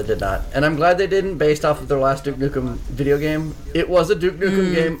 No, they did not. And I'm glad they didn't, based off of their last Duke Nukem video game. It was a Duke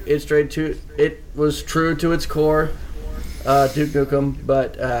Nukem game. It was true to its core, Duke Nukem,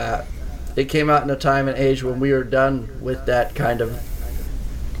 but it came out in a time and age when we were done with that kind of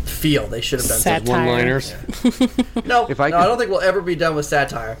feel. They should have done satire. some One-liners. No, I don't think we'll ever be done with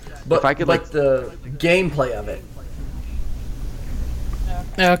satire. But if I could, like the gameplay of it.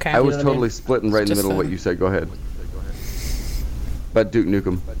 Okay. I was totally splitting right in the Just middle of what you said. Go ahead. But Duke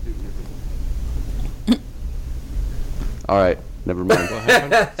Nukem. All right, never mind.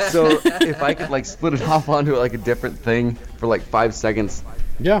 So if I could like split it off onto like a different thing for like 5 seconds.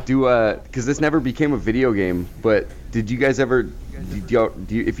 Yeah. Because this never became a video game. But did you guys ever?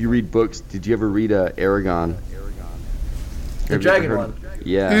 If you read books, did you ever read Aragon? The dragon one.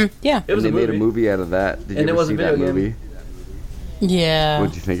 Yeah. Yeah. It was and they a made a movie out of that. Did you ever see that movie? Yeah.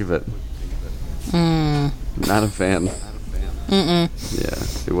 What'd you think of it? Not a fan. Yeah,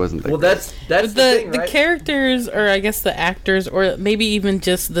 it wasn't. Well, that's the thing, right? The characters, or I guess the actors, or maybe even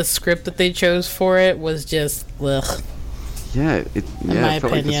just the script that they chose for it was just ugh. Yeah, In my it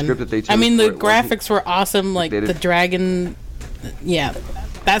felt like the opinion. script that they chose I mean, the for it graphics were awesome. Like the dragon, yeah,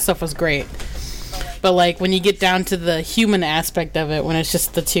 that stuff was great. But like when you get down to the human aspect of it, when it's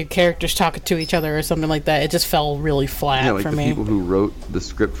just the two characters talking to each other or something like that, it just fell really flat Yeah, like for the me. people who wrote the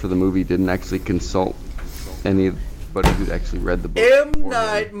script for the movie didn't actually consult anybody who actually read the book. M. beforehand.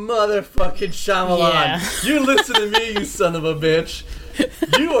 Night motherfucking Shyamalan. Yeah. You listen to me, you son of a bitch.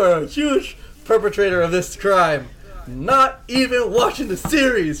 You are a huge perpetrator of this crime. Not even watching the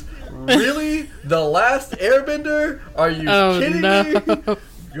series. Really? The Last Airbender? Are you kidding me?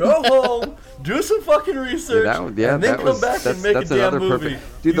 Go home, do some fucking research, and then come back and make a damn movie.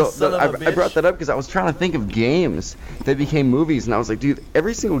 Dude, you son of a I bitch. brought that up because I was trying to think of games that became movies, and I was like, dude,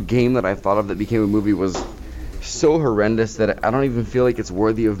 every single game that I thought of that became a movie was so horrendous that I don't even feel like it's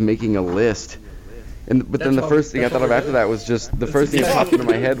worthy of making a list. But then the first thing I thought of after that was just the first thing that popped into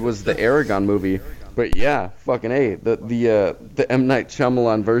my head was the Aragon movie. But yeah, fucking A, the M. Night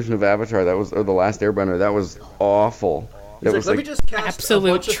Shyamalan version of Avatar, or The Last Airbender, that was awful. He's That was let me just cast absolute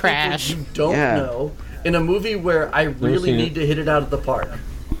a bunch of trash. people you don't know in a movie where I really seen need it. to hit it out of the park.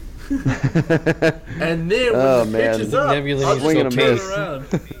 And then when Oh, the man. pitch is up, Nebula I'll needs just to turn miss. around.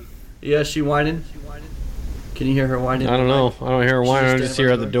 Yeah, is she whining? Can you hear her whining? I don't know. I don't hear her whining. I just hear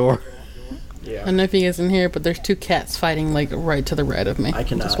her at the door. I Yeah. don't know if you guys can hear, but there's two cats fighting like right to the right of me. I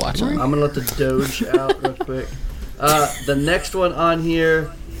cannot. Just watching. I'm gonna let the Doge out real quick. The next one on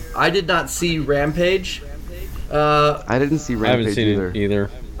here, I did not see Rampage. I didn't see I haven't Rampage seen either. it either.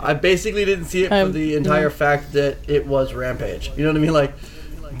 I basically didn't see it for the entire fact that it was Rampage. You know what I mean? Like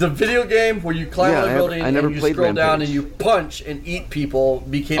the video game where you climb Yeah, on a building I never and you played scroll down Rampage. and you punch and eat people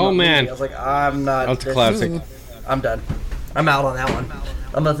became Oh, a movie. man. I was like, I'm not. That's a this- classic. I'm done. I'm out on that one.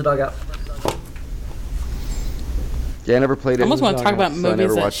 I'm let the dog out. Yeah, I never played it. I almost want to talk about so I movies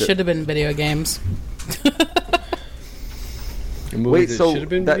never that watched it. should have been video games. Wait, so should have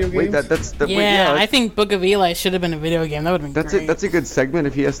been that, video wait, games? that's the, Yeah, wait, yeah, I that's, think Book of Eli should have been a video game. That would have been that's great. it. That's a good segment.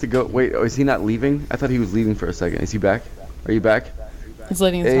 If he has to go, wait, is he not leaving? I thought he was leaving for a second. Is he back? Are you back? It's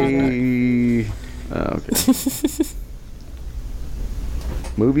letting us know. Hey. Oh, okay.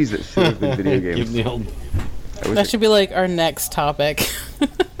 Movies that should have been video Give games. me old. I wish That should be like our next topic.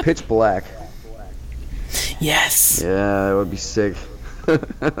 Pitch Black. Yes. Yeah, that would be sick.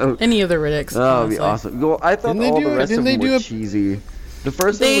 Any of the Riddicks. That would be honestly. awesome. Well, I thought Didn't they all do the it- rest didn't of they them do were a- cheesy. The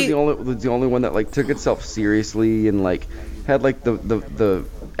first They- one was the only one that like took itself seriously and like had like the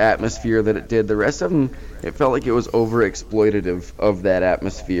atmosphere that it did. The rest of them, it felt like it was over exploitative of that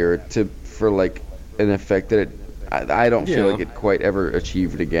atmosphere for like an effect that I don't feel Yeah. like it quite ever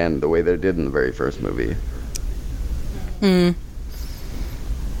achieved again the way that it did in the very first movie. Mm.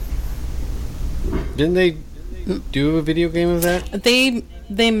 Didn't they do a video game of that?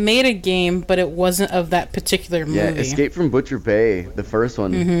 They made a game, but it wasn't of that particular movie. Yeah, Escape from Butcher Bay, the first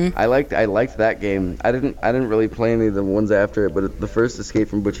one. Mm-hmm. I liked that game. I didn't really play any of the ones after it, but the first Escape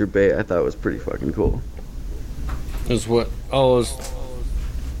from Butcher Bay I thought was pretty fucking cool. It was what? Oh, it was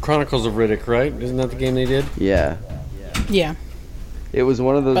Chronicles of Riddick, right? Isn't that the game they did? Yeah. Yeah. It was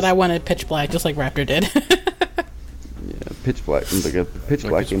one of those. But I wanted Pitch Black, just like Raptor did. Yeah, Pitch Black. Like a Pitch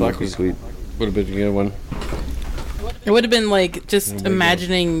Black game would be sweet. Would have been a good one. It would have been like just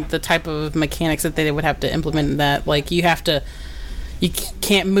imagining the type of mechanics that they would have to implement in that. Like you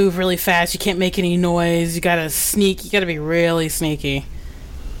can't move really fast. You can't make any noise. You gotta sneak. You gotta be really sneaky.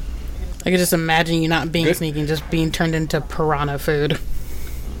 I could just imagine you not being sneaky, and just being turned into piranha food.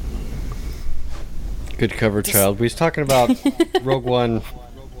 Good cover, child. We was talking about Rogue One,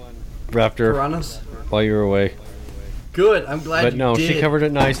 Raptor, Piranhas? while you were away. Good. I'm glad But you no, did. she covered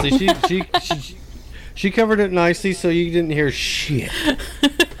it nicely. She covered it nicely, so you didn't hear shit.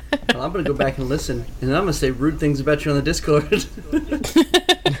 Well, I'm going to go back and listen, and I'm going to say rude things about you on the Discord.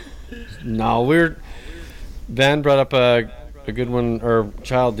 No, Van brought up a good one, or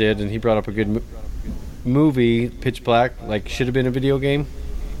Child did, and he brought up a good movie, Pitch Black. Like, should have been a video game.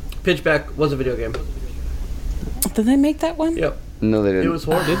 Pitch Black was a video game. Did they make that one? Yep. No, they didn't. It was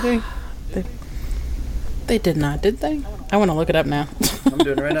horrible. Did they? They did not, did they? I want to look it up now. I'm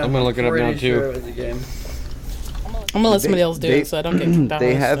doing it right now. I'm gonna look it up now, Pretty too. sure it was a game. I'm gonna let somebody else do it so I don't get kicked out.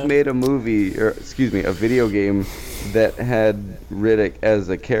 They have made a movie, or excuse me, a video game that had Riddick as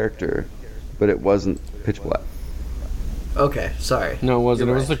a character, but it wasn't Pitch Black. Okay, sorry. No, it wasn't.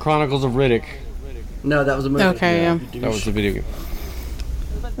 You're It was right. the Chronicles of Riddick. No, that was a movie. Okay, yeah. You That was the video game.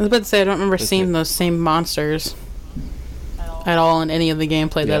 I was about to say I don't remember That's seeing it. those same monsters at all in any of the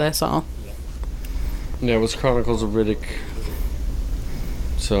gameplay that Yeah. I saw. Yeah, it was Chronicles of Riddick.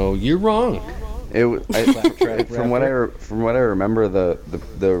 So you're wrong. From what I remember,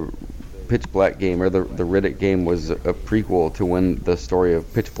 the Pitch Black game, or the Riddick game, was a prequel to when the story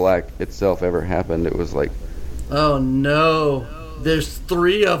of Pitch Black itself ever happened. It was like, Oh no, there's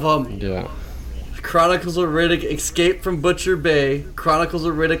 3 of them. Yeah. Chronicles of Riddick, Escape from Butcher Bay, Chronicles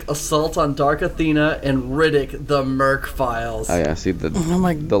of Riddick, Assault on Dark Athena, and Riddick, the Merc Files. oh yeah, see the Oh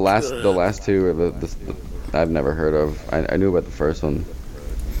my the last two are the I've never heard of. I knew about the first one.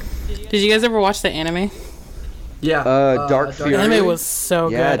 Did you guys ever watch the anime? Yeah. Dark Fury. The anime was so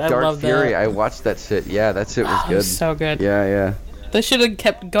Yeah, good. I Dark love Fury. that. I watched that shit. Yeah, that shit was Oh, it good. was so good. Yeah. They should have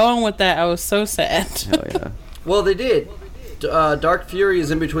kept going with that. I was so sad. Hell yeah. Well, they did. Dark Fury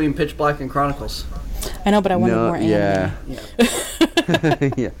is in between Pitch Black and Chronicles. I know, but I wanted more anime. Yeah. Yeah.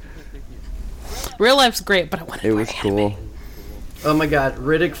 Yeah. Real life's great, but I wanted It more was anime. cool. Oh my god,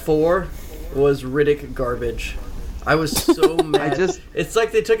 Riddick 4 was Riddick garbage. I was so mad. It's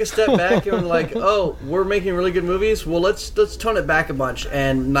like they took a step back and were like, oh, we're making really good movies? Well, let's tone it back a bunch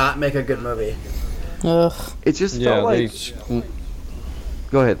and not make a good movie. Ugh. It just Yeah. felt like.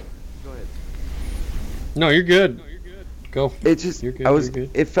 Go ahead. No, you're good. Go. It just. You're good, I was. you're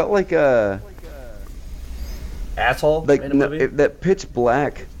good. It felt like a. Asshole Like in a movie? that Pitch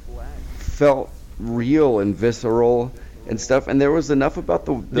Black felt real and visceral and stuff, and there was enough about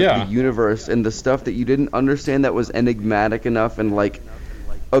the universe and the stuff that you didn't understand that was enigmatic enough and like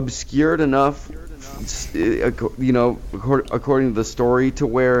obscured enough, according to the story, to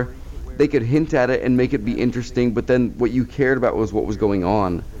where they could hint at it and make it be interesting, but then what you cared about was what was going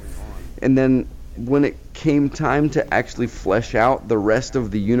on. And then when it came time to actually flesh out the rest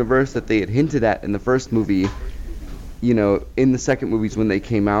of the universe that they had hinted at in the first movie, in the second movies when they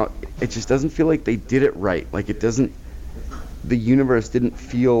came out, it just doesn't feel like they did it right. Like the universe didn't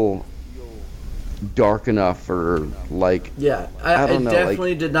feel dark enough, or like, yeah, I don't know,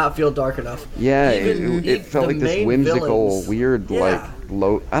 definitely did not feel dark enough. Yeah, it felt the like this main whimsical, villains. weird, Yeah. like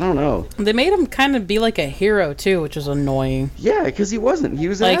low. I don't know. They made him kind of be like a hero too, which was annoying. Yeah, because he wasn't. He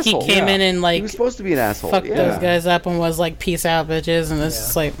was an Like asshole. he came in and He was supposed to be an asshole. fucked Yeah. those guys up and was like, "Peace out, bitches," and it's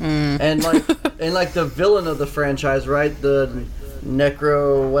just like, And like the villain of the franchise, right? The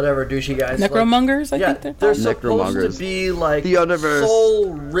necro whatever douchey guys. necromongers. I Yeah, think they're called. supposed Necromongers. to be like The Universe.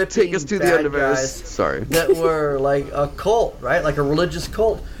 soul ripping Take us to the bad universe. guys Sorry. that were like a cult, right? Like a religious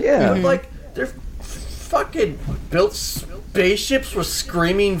cult. Yeah. But, like they're fucking built spaceships with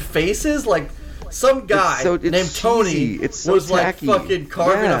screaming faces. Like some guy it's named Tony cheesy. It's so was tacky. like fucking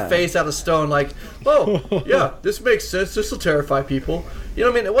carving Yeah. a face out of stone. Like, oh yeah, this makes sense. This will terrify people. You know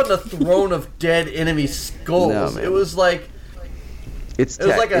what I mean? It wasn't a throne of dead enemy skulls. No, man. It was like It's It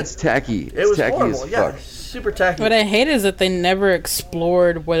was like it's tacky. it was tacky horrible. as Yeah, fuck. super tacky. What I hate is that they never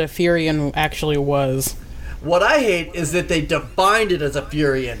explored what a Furion actually was. What I hate is that they defined it as a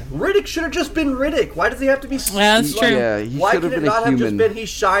Furian. Riddick should have just been Riddick. Why does he have to be? Yeah, that's true. Yeah, he Why should could have it been not a have just human. been he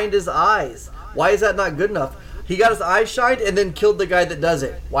shined his eyes? Why is that not good enough? He got his eyes shined and then killed the guy that does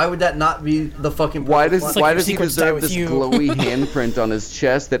it. Why would that not be the fucking? Why perfect does plot? like why your does he secrets die deserve with this you. glowy handprint on his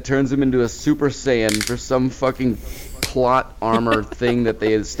chest that turns him into a Super Saiyan for some fucking plot armor thing that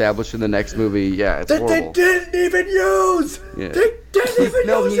they established in the next movie? Yeah, it's that horrible. they didn't even use? Yeah. They didn't even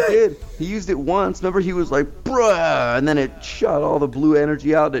No, use he it! did. He used it once. Remember, he was like, bruh, and then it shot all the blue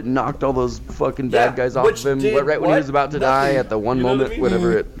energy out. It knocked all those fucking bad Yeah, guys off which of him did right when he what? was about to die Nothing. at the one You know what I moment, mean?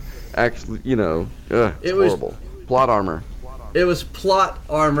 whenever it actually, it's It was- horrible. Plot armor. It was plot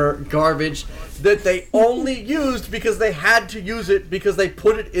armor garbage that they only used because they had to use it because they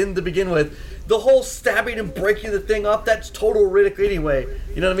put it in to begin with. The whole stabbing and breaking the thing up, that's total Riddick anyway.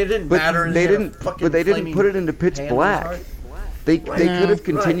 You know what I mean? It didn't But matter. and they he had a didn't. fucking But they didn't flaming put it into pitch hand in his black. heart. They could have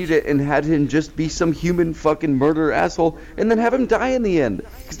continued it and had him just be some human fucking murderer asshole, and then have him die in the end,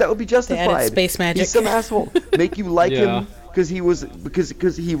 because that would be justified. space magic. He's some asshole. Make you like Yeah. him because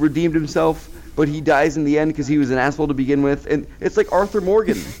he redeemed himself, but he dies in the end because he was an asshole to begin with, and it's like Arthur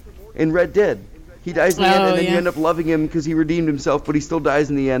Morgan in Red Dead. He dies in the end, and then you end up loving him because he redeemed himself, but he still dies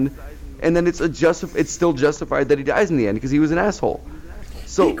in the end, and then it's still justified that he dies in the end because he was an asshole.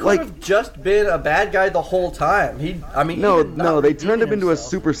 So He could have just been a bad guy the whole time. He did not no, they turned him redeem into a himself.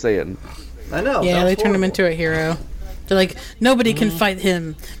 Super Saiyan. I know. Yeah, that's they turned him horrible. into a hero. They're like, nobody can fight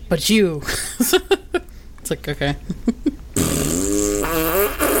him but you. It's like, okay.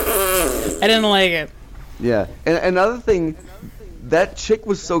 I didn't like it. Yeah, and another thing, that chick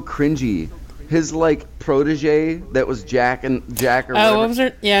was so cringy. His protege that was Jack or whatever. Oh, what was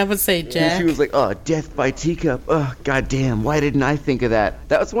her? Yeah, I would say And Jack. she was like, "Oh, death by teacup. Oh, goddamn! Why didn't I think of that?"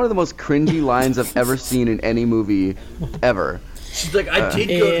 That was one of the most cringy lines I've ever seen in any movie, ever. She's like, I did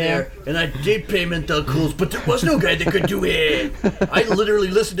go Yeah. there, and I did pay mental calls, but there was no guy that could do it. I literally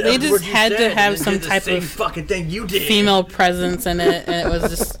listened to They every just word you had to said, have and then some did the type same of fucking thing you did. Female presence in it, and it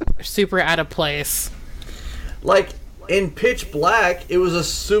was just super out of place. Like, in Pitch Black, it was a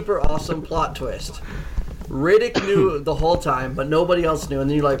super awesome plot twist. Riddick knew the whole time, but nobody else knew. And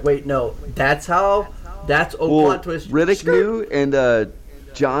then you're like, wait, no, that's a plot twist. Riddick knew and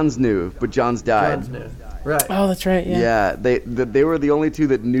Johns knew, but Johns died. Johns knew. Right. Oh, that's right. Yeah. Yeah, they were the only two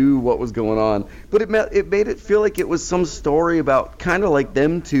that knew what was going on. But it made it feel like it was some story about kind of like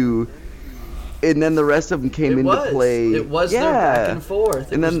them two, and then the rest of them came into play. It was their back and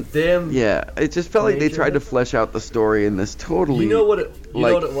forth. And then them. Yeah, it just felt like they major- tried to flesh out the story in this totally. You know what it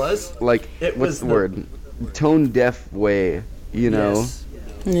was? Like It what's was the word? Tone deaf way. You know. Yes.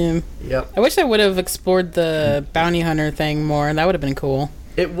 Yeah. Yep. I wish I would have explored the bounty hunter thing more. That would have been cool.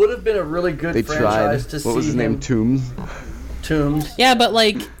 It would have been a really good They tried. franchise to see What was his name? him- Toombs. Tombs. Yeah, but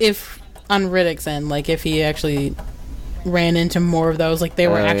if on Riddick's end, if he actually ran into more of those, they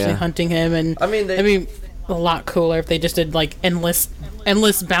were actually yeah. hunting him, and I mean, it'd be a lot cooler if they just did endless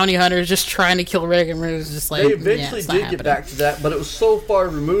bounty hunters just trying to kill Riddick, and Riddick was just like, They yeah, eventually it's not did happening. get back to that, but it was so far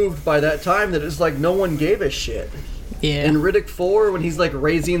removed by that time that it's like no one gave a shit. Yeah. In Riddick 4, when he's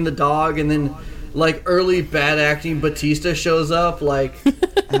raising the dog, and then early bad acting Batista shows up,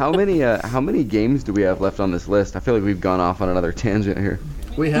 How many games do we have left on this list? I feel like we've gone off on another tangent here.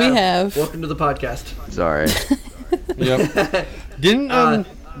 we have. We have. Welcome to the podcast. Sorry. Yep. Didn't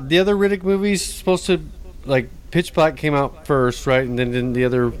the other Riddick movies supposed to Pitch Black came out first, right? And then didn't the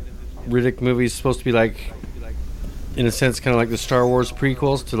other Riddick movies supposed to be in a sense, kind of like the Star Wars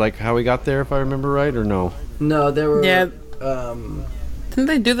prequels to how he got there, if I remember right, or no? No, there were. Yeah. Didn't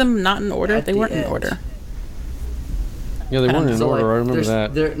they do them not in order? At They the weren't in end. order. Yeah, they weren't in So, order. I remember there's-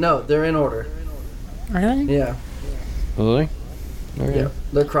 that. They're in order. Are they? Yeah. Really? Okay. Yeah.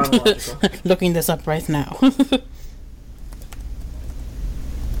 They're chronological. Looking this up right now.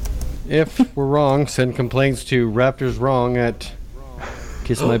 If we're wrong, send complaints to raptorswrong at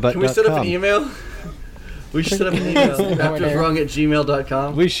kissmybutt.com. Can we set up an email? We should set up an email.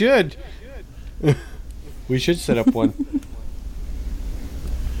 raptorswrong@gmail.com. We should. We should set up one.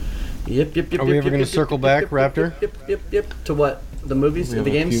 Yep. Are we ever gonna circle back, Raptor? Yep. To what? The movies? We The have a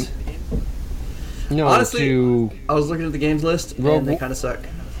games? No, Honestly- to I was looking at the games list, Rogue and they One- kind of suck.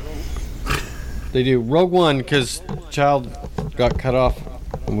 they do Rogue One because Child got cut off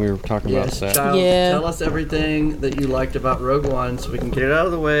when we were talking Yes, about that. child, Yeah. tell us everything that you liked about Rogue One so we can get it out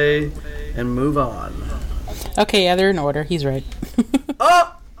of the way and move on. Okay, yeah, they're in order. He's right.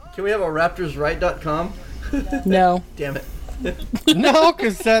 Oh! Can we have a raptorsright.com? No. Damn it. No,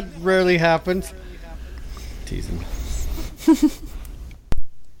 because that rarely happens. Teasing.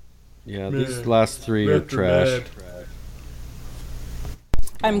 Yeah, these last three are trash.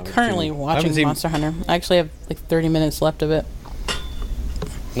 I'm currently watching Monster Hunter. I actually have like 30 minutes left of it.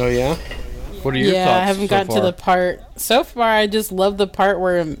 Oh yeah. What are your thoughts? Yeah, I haven't gotten to the part. So far, I just love the part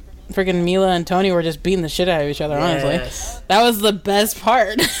where freaking Mila and Tony were just beating the shit out of each other. Honestly, that was the best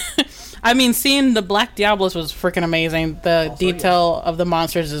part. I mean, seeing the Black Diablos was freaking amazing. The detail of the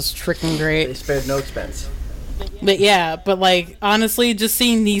monsters is freaking great. They spared no expense. But yeah, but like honestly, just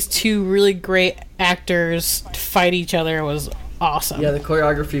seeing these two really great actors fight each other was awesome. Yeah, the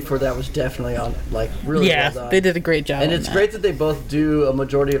choreography for that was definitely on, like, really well done. They did a great job. And it's great that they both do a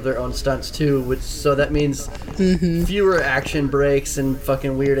majority of their own stunts too, which so that means fewer action breaks and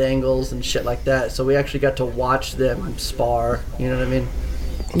fucking weird angles and shit like that. So we actually got to watch them spar. You know what I mean?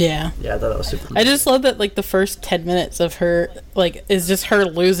 Yeah. Yeah, I thought that was super cool. I just love that like the first 10 minutes of her like is just her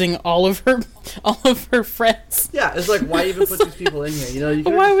losing all of her friends. Yeah, it's like, why even put these people in here? You know,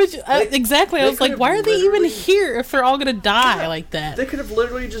 why would you? Exactly. I was like, why are they even here if they're all gonna die like that? They could have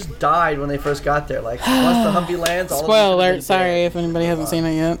literally just died when they first got there. Like once the Humvee lands, all spoiler of them alert. Sorry if anybody hasn't seen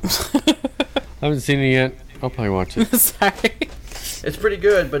it yet. I haven't seen it yet. I'll probably watch it. Sorry. It's pretty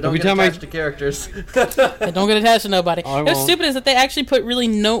good, but don't get attached to characters. Don't get attached to nobody. What's won't. stupid is that they actually put really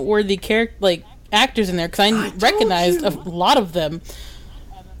noteworthy actors in there because I recognized a lot of them,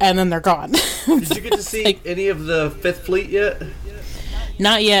 and then they're gone. Did you get to see any of the Fifth Fleet yet?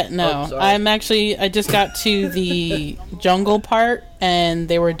 Not yet, no. Oh, I just got to the jungle part, and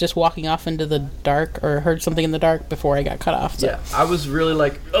they were just walking off into the dark, or heard something in the dark before I got cut off. So. Yeah, I was really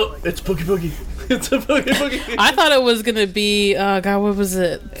like, oh, it's Boogie Boogie. It's a Boogie Boogie. I thought it was going to be, God, what was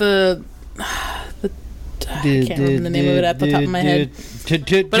it? I can't remember the name of it at the top of my head.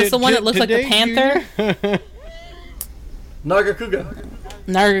 But it's the one that looks like the panther. Nargacuga.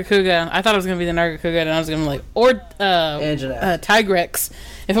 I thought it was going to be the Nargacuga, and I was going to be like, or Tigrex.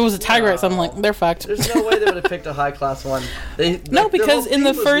 If it was a Tigrex, I'm like, they're fucked. There's no way they would have picked a high-class one. Because in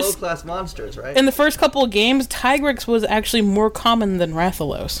the first... low-class monsters, right? In the first couple of games, Tigrex was actually more common than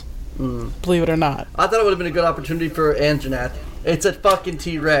Rathalos. Believe it or not. I thought it would have been a good opportunity for Anjanath. It's a fucking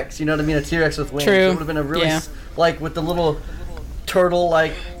T-Rex, you know what I mean? A T-Rex with wings. True. It would have been a really, with the little turtle,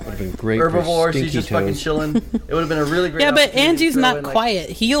 herbivores, he's just fucking chilling. It would have been a really great opportunity. Yeah, but Angie's not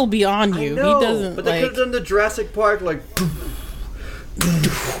quiet. He'll be on you. I know, he doesn't, but they could have done the Jurassic Park, and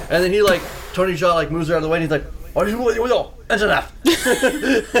then he, Tony Jaa, moves her out of the way, and he's like, Anjanath.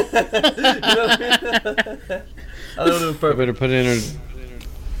 I would have been perfect. I better put in a...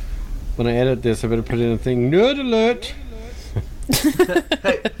 When I edit this, I better put in a thing. Nerd alert!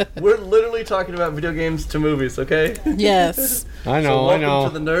 Hey, we're literally talking about video games to movies, okay? Yes. I know.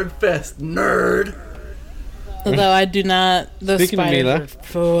 Welcome to the Nerd Fest, nerd. Although I do not. Those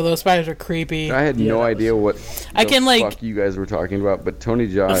spiders are creepy. I had no idea what fuck you guys were talking about, but Tony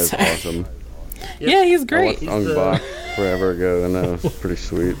Jaa is awesome. Yeah, he's great. I watched Ong Bak forever ago, and that was pretty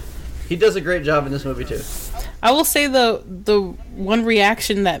sweet. He does a great job in this movie too. I will say the one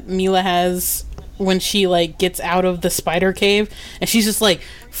reaction that Mila has when she gets out of the spider cave and she's just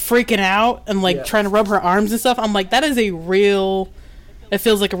freaking out and trying to rub her arms and stuff. I'm like, that is a real. It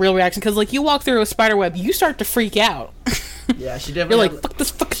feels like a real reaction because you walk through a spider web, you start to freak out. Yeah, she definitely. You're like, fuck this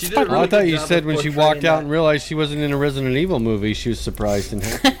fucking spider. I thought you said when she walked out and realized she wasn't in a Resident Evil movie, she was surprised and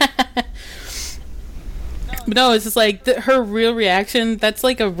happy. But no, it's just her real reaction. That's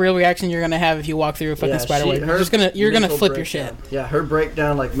a real reaction you're gonna have if you walk through a fucking spider web. You're gonna flip your shit. Yeah, her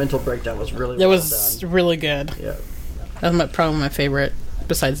breakdown, mental breakdown, was really. It was really good. Yeah, that was probably my favorite,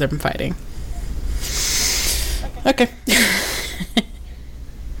 besides them fighting. Okay.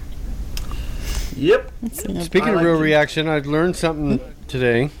 Yep. Speaking of real reaction, I learned something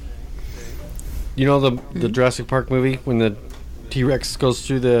today. You know the Jurassic Park movie when the T-Rex goes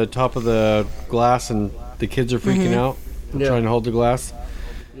through the top of the glass and the kids are freaking out, trying to hold the glass.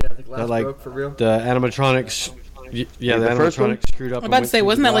 Yeah, the glass broke for real. The animatronics. The animatronics screwed up. I'm about to say,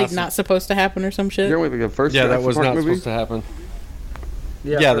 wasn't that not supposed to happen or some shit? You're the first that Jurassic was Park not movie? supposed to happen.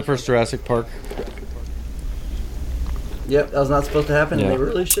 Yeah, the first Jurassic Park. Yep, that was not supposed to happen. Yeah. And they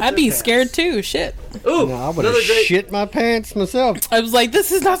really shit I'd be pants. scared too. Shit. Ooh, no, I would have shit my pants myself. I was like,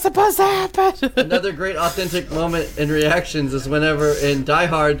 this is not supposed to happen. Another great authentic moment in reactions is whenever in Die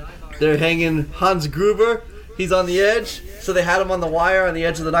Hard they're hanging Hans Gruber. He's on the edge, so they had him on the wire on the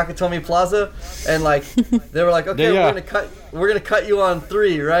edge of the Nakatomi Plaza, and they were like, okay, we're gonna cut you on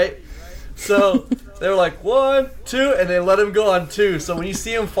 3, right? So they were like 1, 2, and they let him go on 2. So when you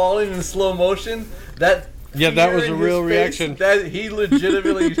see him falling in slow motion, that was a real reaction. That he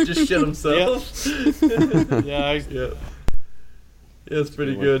legitimately just shit himself. Yeah, it's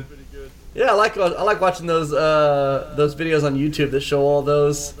pretty good. Yeah, I like watching those videos on YouTube that show all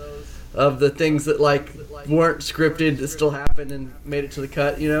those of the things that weren't scripted that still happened and made it to the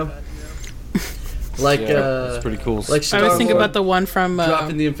cut, you know? Like, that's pretty cool. Like I was thinking about the one from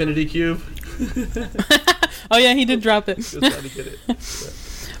dropping the Infinity Cube. Oh yeah, he did drop it.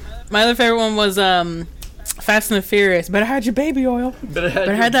 My other favorite one was Fast and the Furious. Better hide your baby oil.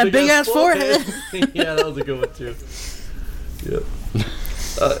 Better hide that big ass forehead. Yeah, that was a good one too. Yep.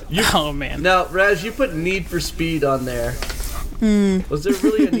 Oh man. Now, Raz, you put Need for Speed on there. Was there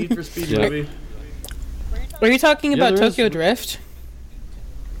really a Need for Speed movie? Were you talking about Tokyo Drift?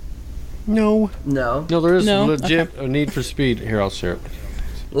 No, there is legit a Need for Speed. Here, I'll share it.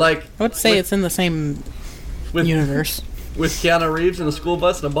 Like, I would say it's in the same universe. With Keanu Reeves in a school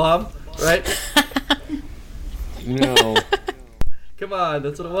bus and a bomb, right? No. Come on,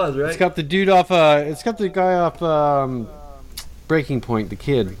 that's what it was, right? It's got the dude off. It's got the guy off Breaking Point, the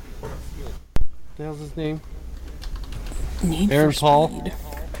kid. What the hell's his name? Aaron Paul.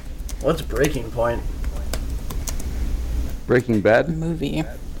 What's Breaking Point? Breaking Bad movie.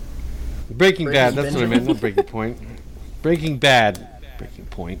 Breaking Bad. That's what I meant. Not Breaking Point. Breaking Bad. Breaking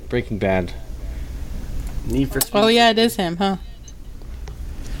Point. Breaking Bad. Need for Speed. Oh yeah, it is him, huh?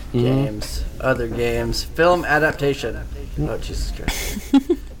 Games, other games, film adaptation. Oh Jesus Christ!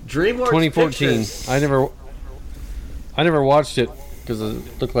 DreamWorks 2014. Pictures. I never watched it because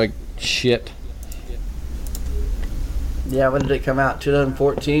it looked like shit. Yeah, when did it come out?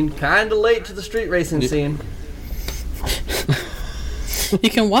 2014. Kind of late to the street racing scene. You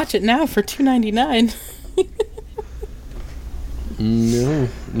can watch it now for $2.99.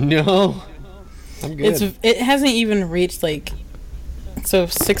 No. I'm good. It hasn't even reached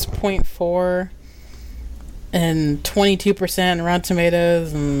 6.4 and 22% Rotten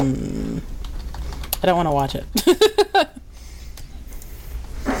Tomatoes, and I don't want to watch it.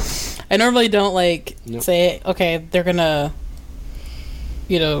 I normally don't say, okay, they're gonna,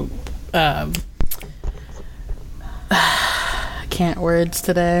 I can't words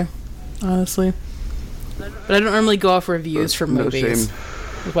today, honestly. But I don't normally go off reviews for movies. No shame.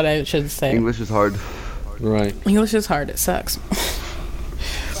 Is what I should say. English is hard. Right. English is hard. It sucks.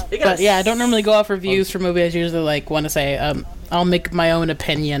 But yeah, I don't normally go off reviews for movies. I usually want to say I'll make my own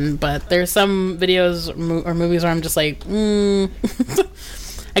opinion. But there's some videos or movies where I'm just like, I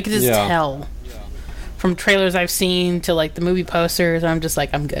can just tell from trailers I've seen to the movie posters. I'm just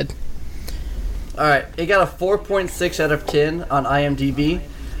like, I'm good. All right, it got a 4.6 out of 10 on IMDb.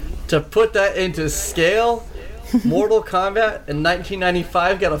 To put that into scale, Mortal Kombat in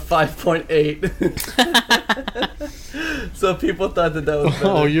 1995 got a 5.8. So people thought that was better.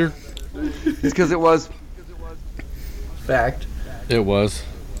 Oh, you're... It's because it was. Fact. It was.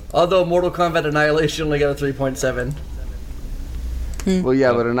 Although Mortal Kombat Annihilation only got a 3.7. Well,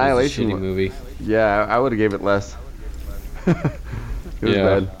 yeah, but Annihilation... was a shitty movie. Yeah, I would have gave it less. It was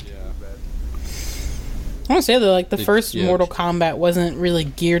bad. I want to say that the first Mortal Kombat wasn't really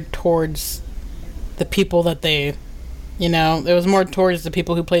geared towards the people that they, it was more towards the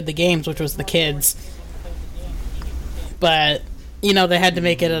people who played the games, which was the kids. But they had to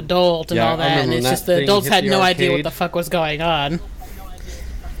make it adult and all that, and it's just the adults had no idea what the fuck was going on.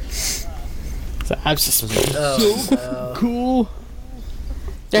 So I was just cool.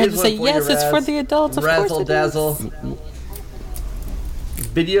 They had to say, yes, it's for the adults. Of course it Dazzle.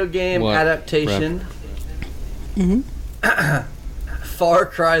 Video game adaptation. Far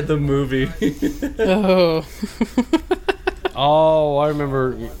Cry the movie. Oh, I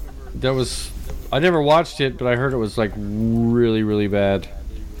remember. That was. I never watched it, but I heard it was really, really bad.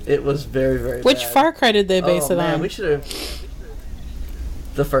 It was very, very Which bad. Far Cry did they base it on? We should have.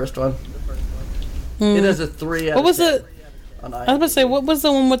 The first one. It has a 3 out What of was 10 it? on I was about to say, what was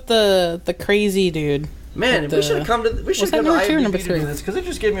the one with the crazy dude? Man, we should have come to. We should come to IMDb number to three? do this because it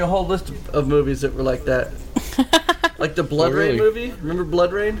just gave me a whole list of movies that were like that. Like the Blood Rain movie. Remember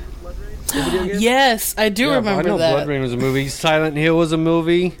Blood Rain? The video game? Yes, I do remember I know that. Blood Rain was a movie. Silent Hill was a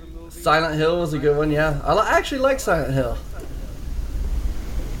movie. Silent Hill was a good one. Yeah, I actually like Silent Hill.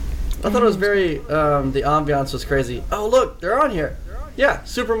 I thought it was very. The ambiance was crazy. Oh look, they're on here. Yeah,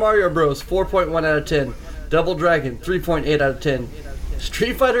 Super Mario Bros. 4.1 out of 10. Double Dragon 3.8 out of 10.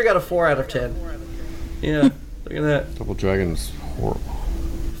 Street Fighter got a 4 out of 10. Yeah, look at that. Double Dragon's horrible.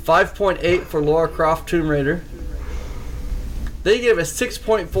 5.8 for Lara Croft Tomb Raider. They gave a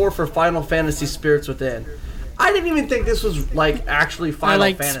 6.4 for Final Fantasy Spirits Within. I didn't even think this was actually Final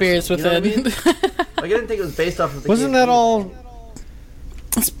Fantasy. I like Spirits Within. You know what I mean? I didn't think it was based off of the Wasn't game that either. all?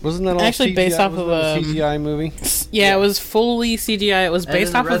 Wasn't that all actually CGI? based off Wasn't of that a CGI movie? Yeah, it was fully CGI. It was And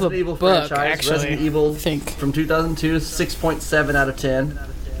based then off the of Resident a Evil book, franchise, actually. Resident Evil I think. from 2002, 6.7 out of 10.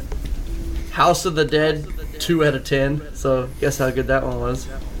 House of the Dead, 2 out of 10. So guess how good that one was.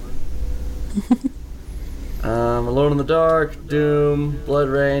 Alone in the Dark, Doom, Blood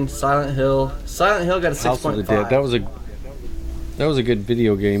Rain, Silent Hill. Silent Hill got a House of the 6.5. Dead. That was a good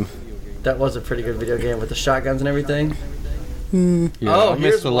video game. That was a pretty good video game with the shotguns and everything. Yeah, Oh, I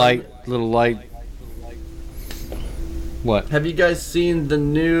here's missed the one. little light. What? Have you guys seen the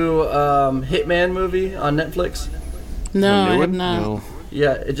new Hitman movie on Netflix? No, I have one? not. No.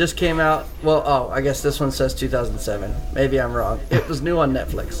 Yeah, it just came out. Well, I guess this one says 2007. Maybe I'm wrong. It was new on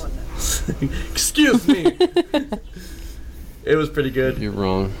Netflix. Excuse me. It was pretty good. You're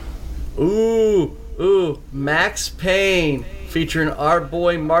wrong. Ooh, Max Payne featuring our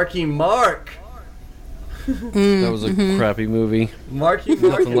boy Marky Mark. That was a crappy movie. Marky Mark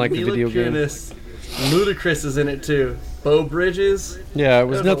Nothing and like the Mila video game. Kunis. Ludacris is in it too. Bo Bridges. Yeah, it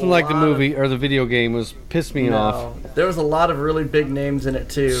was There's nothing a like the lot of- movie or the video game. It was pissed me off. No, there was a lot of really big names in it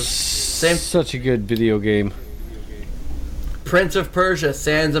too. Same Such a good video game. Prince of Persia,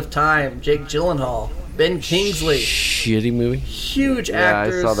 Sands of Time, Jake Gyllenhaal, Ben Kingsley, Shitty movie. huge Yeah,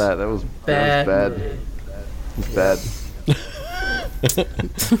 actors. I saw that. That was Bad. bad. It's bad.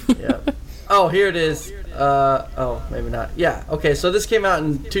 Yeah. Oh, here it is. Oh, maybe not. Yeah. Okay. So this came out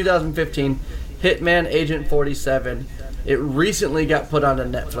in 2015. Hitman Agent 47. It recently got put onto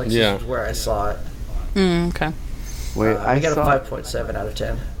Netflix. Yeah. This is where I saw it. Okay. Wait, I got saw a 5.7 out of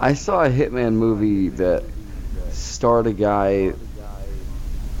 10. I saw a Hitman movie that starred a guy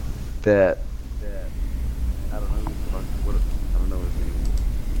that I don't know what I don't know his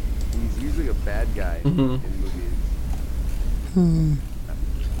name. He's usually a bad guy in movies. Nah,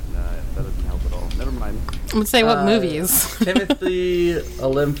 that doesn't help at all. Never mind. Let's say what movies. Timothy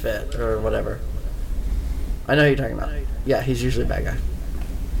Olyphant or whatever. I know who you're talking about. Yeah, he's usually a bad guy.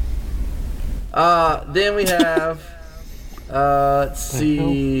 Then we have, let's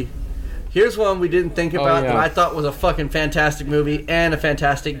see. Here's one we didn't think about that I thought was a fucking fantastic movie and a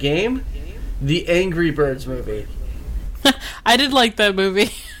fantastic game. The Angry Birds movie. I did like that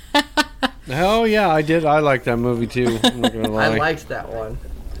movie. Oh yeah, I did. I liked that movie too. I'm not gonna lie. I liked that one.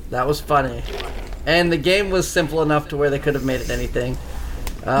 That was funny. And the game was simple enough to where they could have made it anything.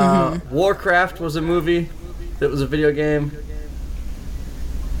 Warcraft was a movie that was a video game.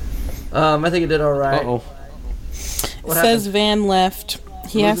 I think it did alright. Uh-oh. It says Van left.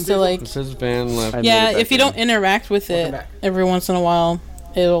 He has to It says Van left. Yeah, if you don't interact with it every once in a while,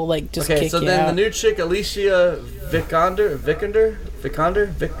 it'll like just Okay, kick so you then out. the new chick, Alicia Vikander?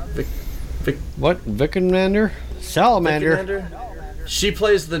 What? Vikander? Salamander. Vikander? She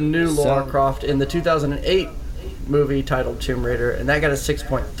plays the new Lara Croft in the 2008 movie titled Tomb Raider, and that got a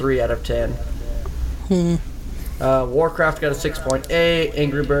 6.3 out of 10. Warcraft got a 6.8,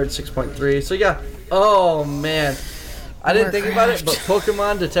 Angry Birds 6.3. So yeah, oh man, I didn't think about it, but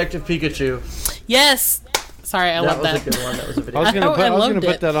Pokemon Detective Pikachu. Yes. Sorry, I love That that. was a good one. That was a I video. was gonna I loved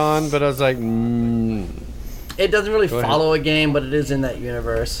put it. that on, but I was like, It doesn't really ahead. follow a game, but it is in that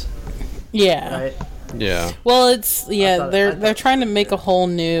universe, Yeah. right? yeah. Well, it's I thought- they're trying to make a whole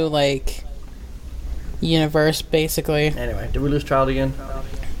new like universe basically. Anyway, did we lose Child again?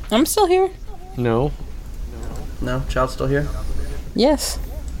 I'm still here. No. No, Child's still here. Yes.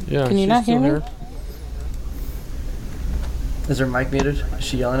 Yeah. Can you she's not still hear me? here. Is her mic muted? Is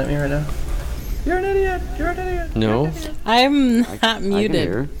she yelling at me right now? You're an idiot! You're an idiot! No. I'm not I can muted.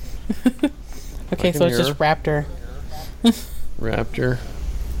 hear. Okay, I so can it's just Raptor. Raptor.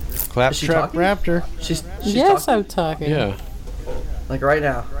 Is she Claptrap talking? Raptor. She's Yes, talking, I'm talking. Yeah. like right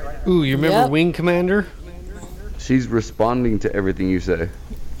now. Ooh, you remember Yep. Wing Commander? She's responding to everything you say.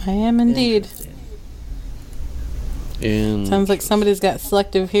 I am indeed. In Sounds like somebody's got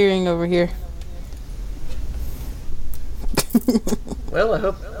selective hearing over here. Well, I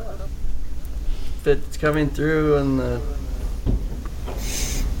hope it's coming through on the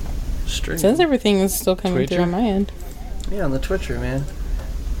stream. Says everything is still coming Twitcher? through on my end. Yeah, on the Twitcher, man.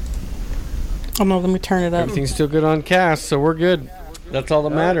 Oh no, let me turn it up. everything's still good on cast, so we're good. That's all that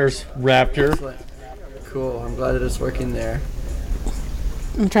matters. Raptor. Excellent. Cool. I'm glad that it's working there.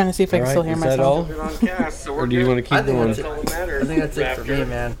 I'm trying to see if I can still hear is that myself. all? Or do you want to keep I think going? that's it. I think that's it for me,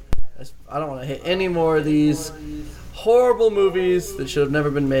 man. I don't want to hit any more of these horrible movies that should have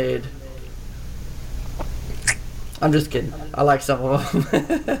never been made. I'm just kidding. I like some of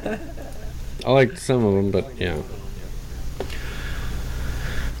them. I like some of them, but yeah.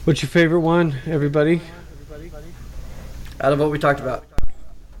 What's your favorite one, everybody? Out of what we talked about.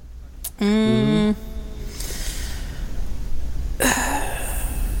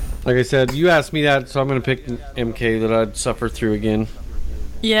 Like I said, you asked me that, so I'm going to pick MK that I'd suffer through again.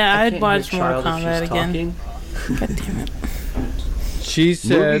 Yeah, I I'd can't watch hear Mortal Child if Kombat she's again. talking. God damn it. She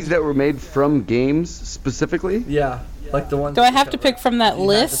said, Movies that were made from games specifically? Yeah, like the ones. Do I have to pick from that You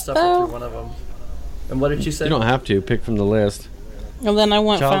had to list suffer though? through one of them. And what did she say? You don't have to pick from the list. And then I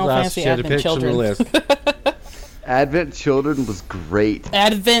want Child Final asked Fantasy you to Advent pick from the Children. list. Advent Children was great.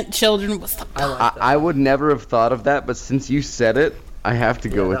 Advent Children was the I like that. I would never have thought of that, but since you said it, I have to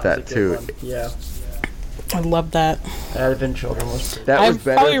go with that was a too. good one. Yeah. I love that. Advent Children was. That was I've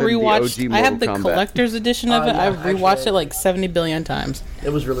better probably than rewatched. the OG I have Mortal the Kombat. collector's edition of it. yeah, I've rewatched actually- it like 70 billion times. It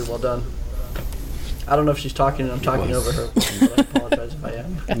was really well done. I don't know if she's talking and I'm talking over her, but I apologize if I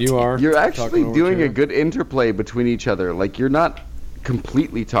am. You are. You're actually talking over doing to a her. good interplay between each other. Like, you're not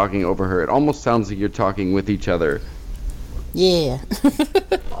completely talking over her. It almost sounds like you're talking with each other, Yeah.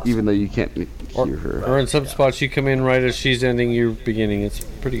 even though you can't hear her. Or in some spots, you come in right as she's ending, you're beginning. It's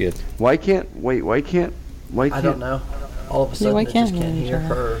pretty good. Why can't I don't know. All of a sudden, why I just can't can't we hear hear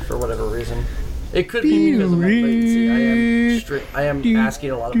her for whatever reason. It could be because of my latency. I am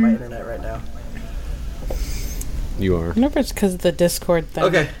asking a lot of my internet right now. You are. I wonder if it's because of the Discord thing.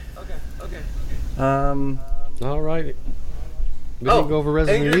 Okay. All right. We didn't go over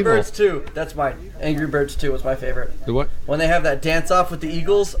Resident Angry Evil. Birds 2. That's mine. Angry Birds 2 was my favorite. The what? When they have that dance off with the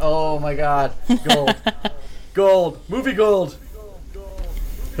Eagles, oh my god. Gold. Gold. Movie gold.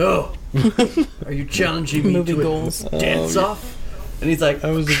 Oh. Are you challenging me Movie to goals. a dance off? And he's like,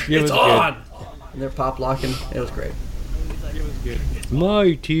 That was it it's was on! And they're pop locking. It was great. good.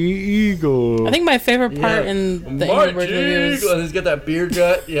 Mighty Eagle. I think my favorite part in the Angry Birds movie was And he's got that beer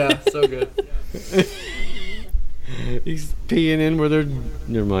gut. Yeah, so good. He's peeing in where they're.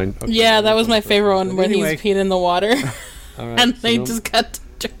 Never mind. Okay. yeah, that was my favorite one when Anyway. he's peed in the water All right, and so they no- just got to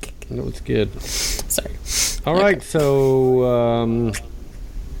drinking. No, it's good. Sorry. All right, so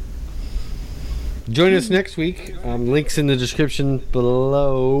join us next week. Links in the description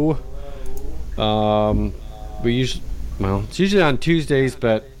below. It's usually on Tuesdays,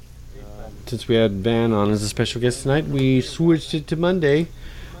 but since we had Van on as a special guest tonight, we switched it to Monday.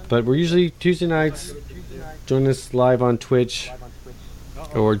 But we're usually Tuesday nights. Join us live on Twitch,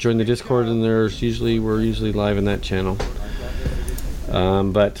 or join the Discord, and we're usually live in that channel.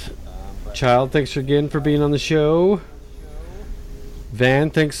 But Child, thanks again for being on the show. Van,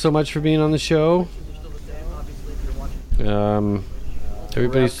 thanks so much for being on the show.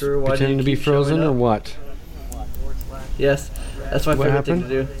 Everybody's Raptor, why do pretending you to be keep showing frozen or up? what? Yes, that's my What favorite thing happened?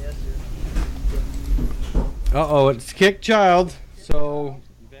 to do. Uh-oh, it's Kick Child. So,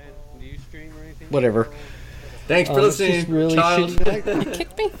 Van, do you stream or anything? Whatever. Thanks for Let's listening, just really child. shit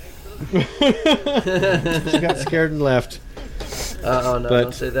Kick me. She got scared and left. Oh no! But-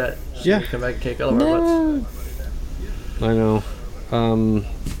 Don't say that. She's yeah. gonna come back and kick all of our butts. I know.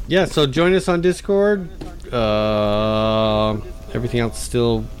 Yeah, so join us on Discord. Everything else is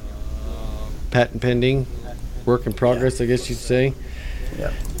still patent pending. Work in progress, I guess you'd say.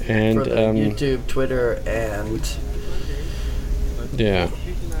 Yeah. And, For the YouTube, Twitter, and yeah.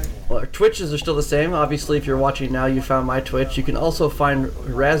 well, Twitches are still the same. Obviously, if you're watching now, you found my Twitch. You can also find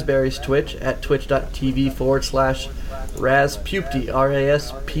Raspberry's Twitch at twitch.tv/RazPupty,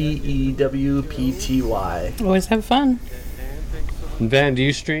 RASPEWPTY. Always have fun. Van, do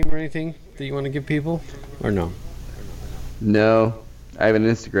you stream or anything that you want to give people? Or no? No, I have an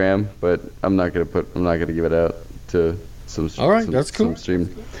Instagram, but I'm not gonna give it out to some. All right, some, that's cool. Some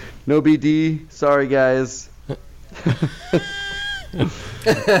stream. No BD. Sorry, guys.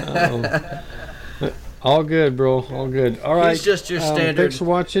 All good, bro. All good. All right. He's just your standard. Thanks for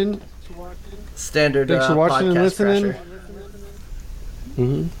watching. Standard. Thanks for watching and podcast listening.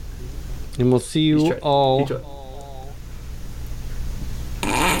 crasher. And we'll see you all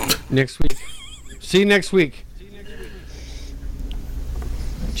next week. See you next week.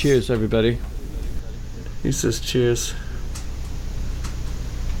 Cheers, everybody. He says cheers.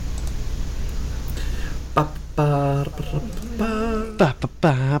 Ba, ba, ba, ba,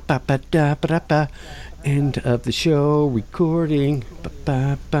 ba, da, ba, da, ba. End of the show recording. Ba,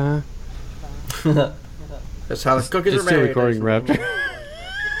 ba, ba. That's how the cookies It's are still made. recording, Raptor.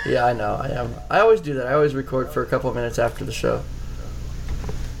 Yeah, I know. I am. I always do that. I always record for a couple of minutes after the show.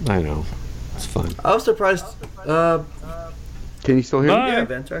 I know. It's fun. I was surprised. Can you still hear me? Yeah,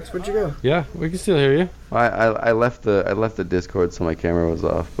 Ventrax, where'd you go? Yeah, we can still hear you. I left the Discord so my camera was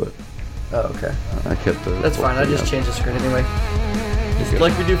off, but Oh, okay. I kept the. That's fine. I just changed the screen anyway. It's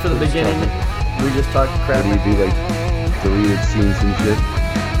like we do for the beginning. We just talk crap. What do you do, like deleted scenes and shit?